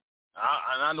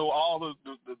 I know all the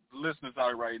listeners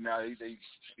out right now. They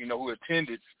who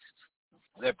attended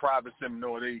that private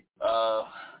seminar. They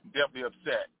definitely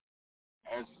upset.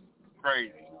 That's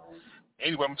crazy.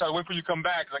 Anyway, I'm trying to wait for you to come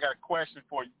back because I got a question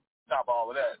for you. Top of all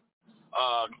of that.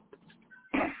 Wow.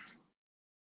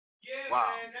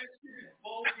 Man, that shit is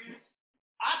bogus.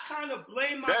 I kind of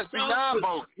blame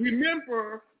myself.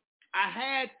 Remember, I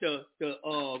had the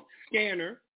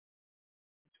scanner.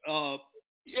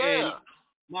 And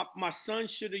my son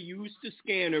should have used the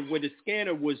scanner where the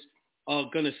scanner was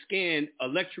going to scan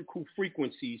electrical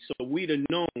frequencies, so we'd have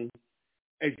known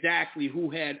exactly who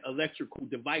had electrical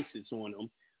devices on them.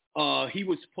 He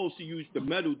was supposed to use the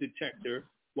metal detector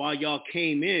while y'all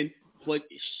came in, but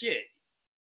shit,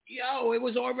 it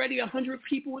was already 100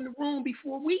 people in the room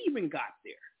before we even got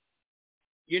there.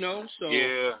 So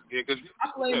because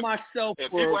I blame myself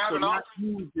for not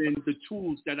using the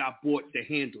tools that I bought to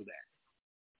handle that.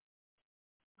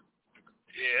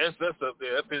 Yeah,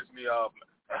 that pissed me off.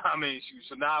 I mean,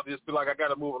 so now I just feel like I got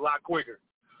to move a lot quicker.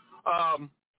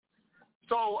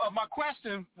 So my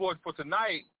question for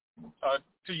tonight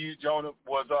to you, Jonah,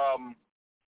 was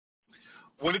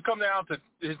when it come down to,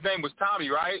 his name was Tommy,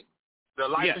 right? The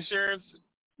life insurance?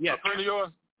 Yeah. A friend of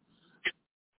yours?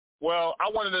 Well, I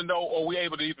wanted to know, are we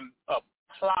able to even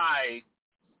apply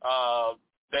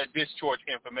that discharge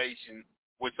information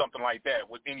with something like that,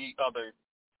 with any other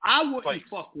I wouldn't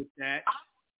fuck with that.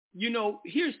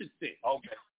 Here's the thing.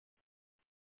 Okay.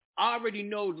 I already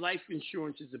know life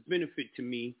insurance is a benefit to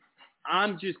me.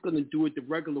 I'm just going to do it the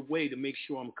regular way to make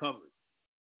sure I'm covered.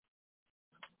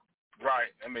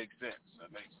 Right. That makes sense.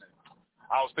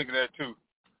 I was thinking that too.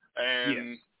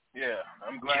 And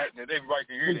I'm glad that everybody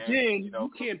can hear that. Then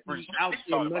you can't be out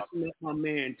there messing up my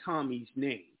man Tommy's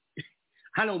name.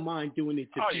 I don't mind doing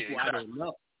it to people I don't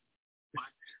know.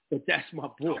 But that's my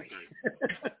boy.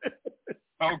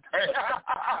 Okay.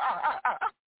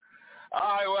 All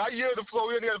right, well, I yield the floor.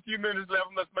 We only got a few minutes left.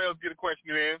 Let's somebody else get a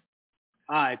question in.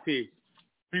 All right, peace.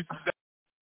 Peace.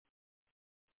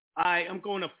 All right, I'm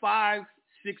going to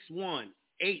 561-856.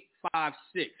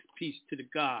 Peace to the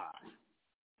God.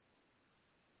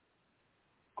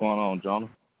 What's going on, Jonah?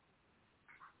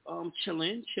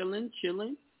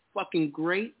 Chilling. Fucking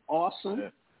great.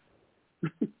 Awesome.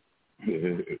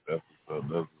 Yeah. That's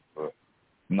what's up.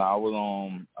 No, I was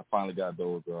I finally got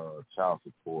those child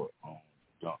support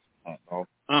Johnson off.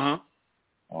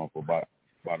 For about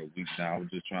a week now. I was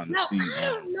just trying to see.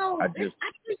 I think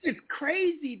it's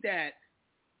crazy that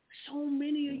so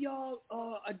many of y'all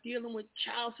are dealing with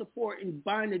child support and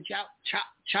buying a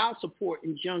child support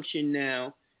injunction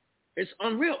now. It's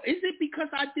unreal. Is it because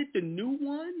I did the new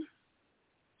one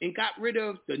and got rid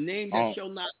of the name that shall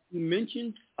not be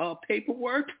mentioned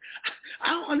paperwork?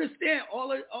 I don't understand.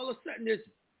 All of a sudden, there's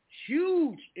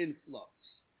huge influx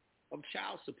of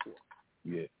child support.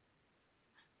 Yeah.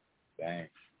 Dang.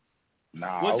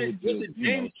 Nah, was I it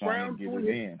James Brown doing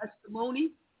his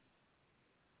testimony?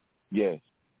 Yes.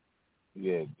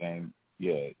 Yeah, James.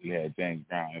 Yeah, he had James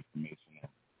Brown information on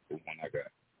the one I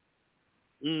got.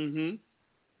 Mm-hmm.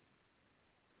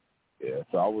 Yeah,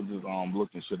 so I was just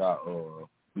looking, should I or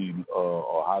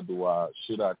how do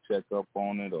should I check up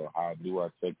on it, or how do I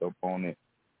check up on it,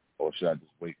 or should I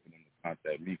just wait for them to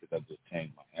contact me because I just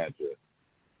changed my address?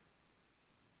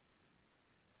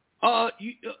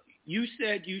 You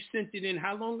said you sent it in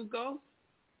how long ago?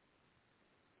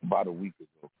 About a week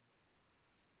ago.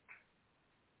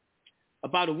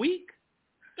 About a week?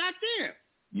 Got there.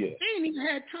 Yeah. They ain't even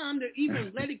had time to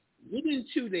even let it get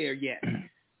into there yet.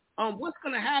 What's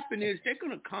going to happen is they're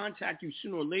going to contact you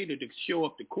sooner or later to show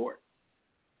up to court.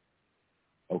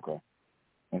 Okay.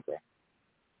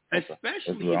 Especially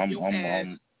if your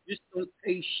ass just don't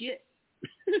pay shit.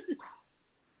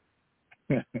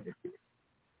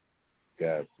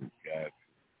 Gotcha.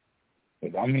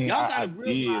 I mean, y'all got to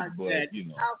realize that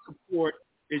child support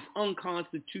is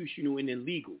unconstitutional and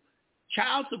illegal.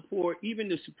 Child support, even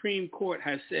the Supreme Court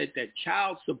has said that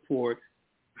child support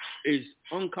is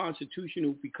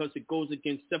unconstitutional because it goes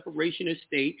against separation of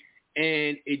state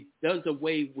and it does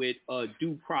away with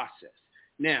due process.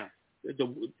 Now,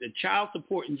 the child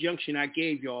support injunction I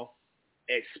gave y'all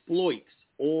exploits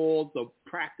all the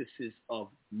practices of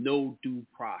no due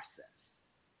process,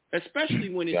 especially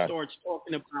when it starts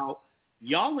talking about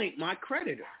y'all ain't my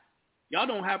creditor. Y'all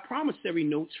don't have promissory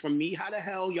notes from me. How the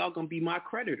hell y'all gonna be my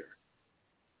creditor?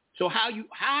 So how do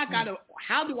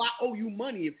I owe you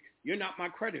money if you're not my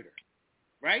creditor,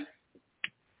 right?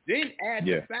 Then add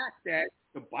the fact that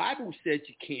the Bible says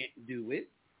you can't do it.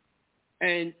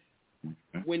 And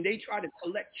when they try to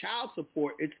collect child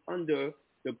support, it's under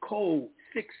the code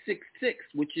 666,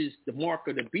 which is the mark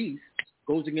of the beast,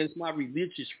 goes against my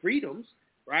religious freedoms,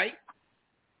 right?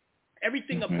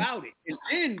 Everything about it. And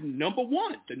then the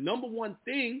number one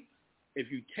thing,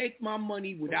 if you take my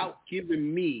money without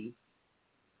giving me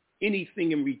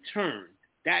anything in return,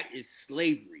 that is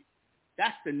slavery.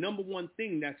 That's the number one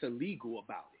thing that's illegal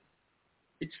about it.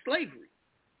 It's slavery.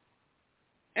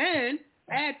 And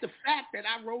add the fact that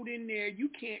I wrote in there, you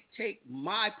can't take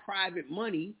my private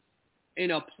money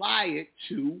and apply it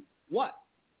to what?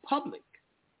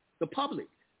 The public.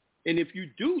 And if you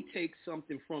do take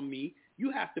something from me,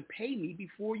 you have to pay me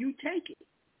before you take it.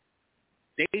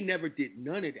 They never did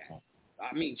none of that.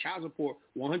 I mean, child support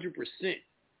 100%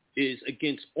 is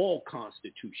against all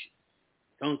constitution.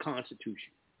 It's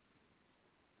unconstitutional.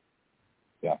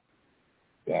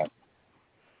 Yeah.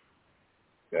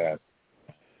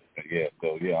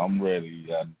 So I'm ready.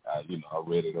 I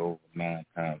read it over 9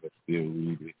 times. I still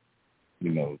read it,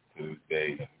 to this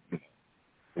day.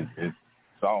 It's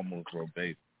almost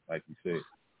verbatim, like you said.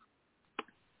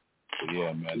 But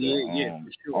yeah, man.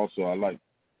 For sure. Also,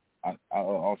 I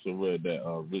also read that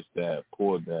Rich Dad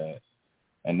Poor Dad,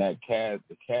 and that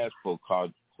the cash flow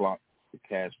project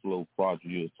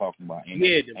you was talking about. Ain't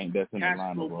that in the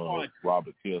line of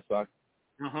Robert Kiyosaki?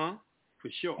 For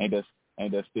sure. Ain't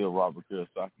that still Robert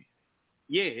Kiyosaki?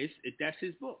 Yeah, that's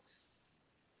his books.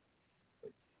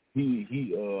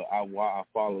 I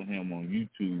follow him on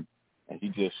YouTube, and he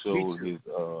just showed his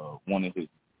one of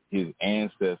his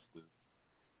ancestors.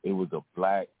 It was a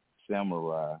black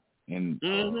samurai in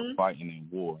fighting in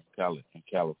war in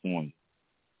California.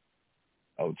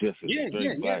 Oh, just a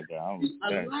straight black guy.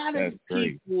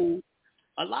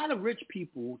 A lot of rich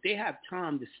people, they have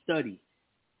time to study,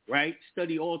 right?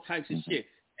 Study all types of shit,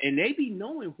 and they be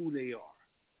knowing who they are.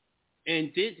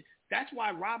 And that's why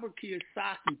Robert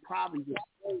Kiyosaki probably was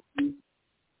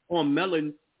on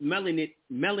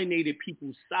melanated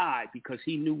people's side, because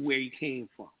he knew where he came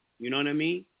from. You know what I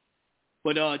mean?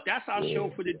 But that's our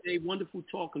show for the day. Wonderful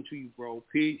talking to you, bro.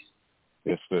 Peace.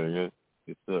 Yes, sir.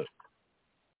 Yes, sir.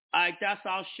 All right, that's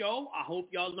our show. I hope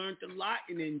y'all learned a lot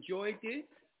and enjoyed it.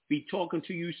 Be talking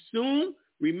to you soon.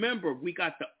 Remember, we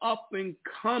got the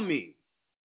up-and-coming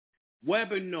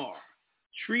webinar,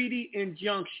 Treaty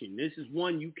Injunction. This is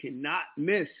one you cannot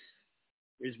miss.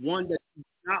 It's one that you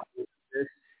cannot miss.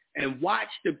 And watch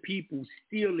the people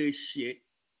steal this shit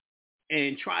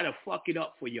and try to fuck it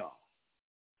up for y'all.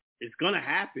 It's going to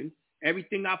happen.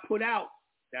 Everything I put out,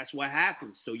 that's what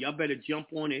happens. So y'all better jump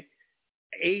on it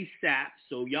ASAP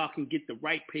so y'all can get the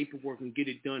right paperwork and get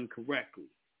it done correctly.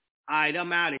 All right,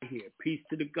 I'm out of here. Peace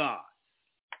to the God.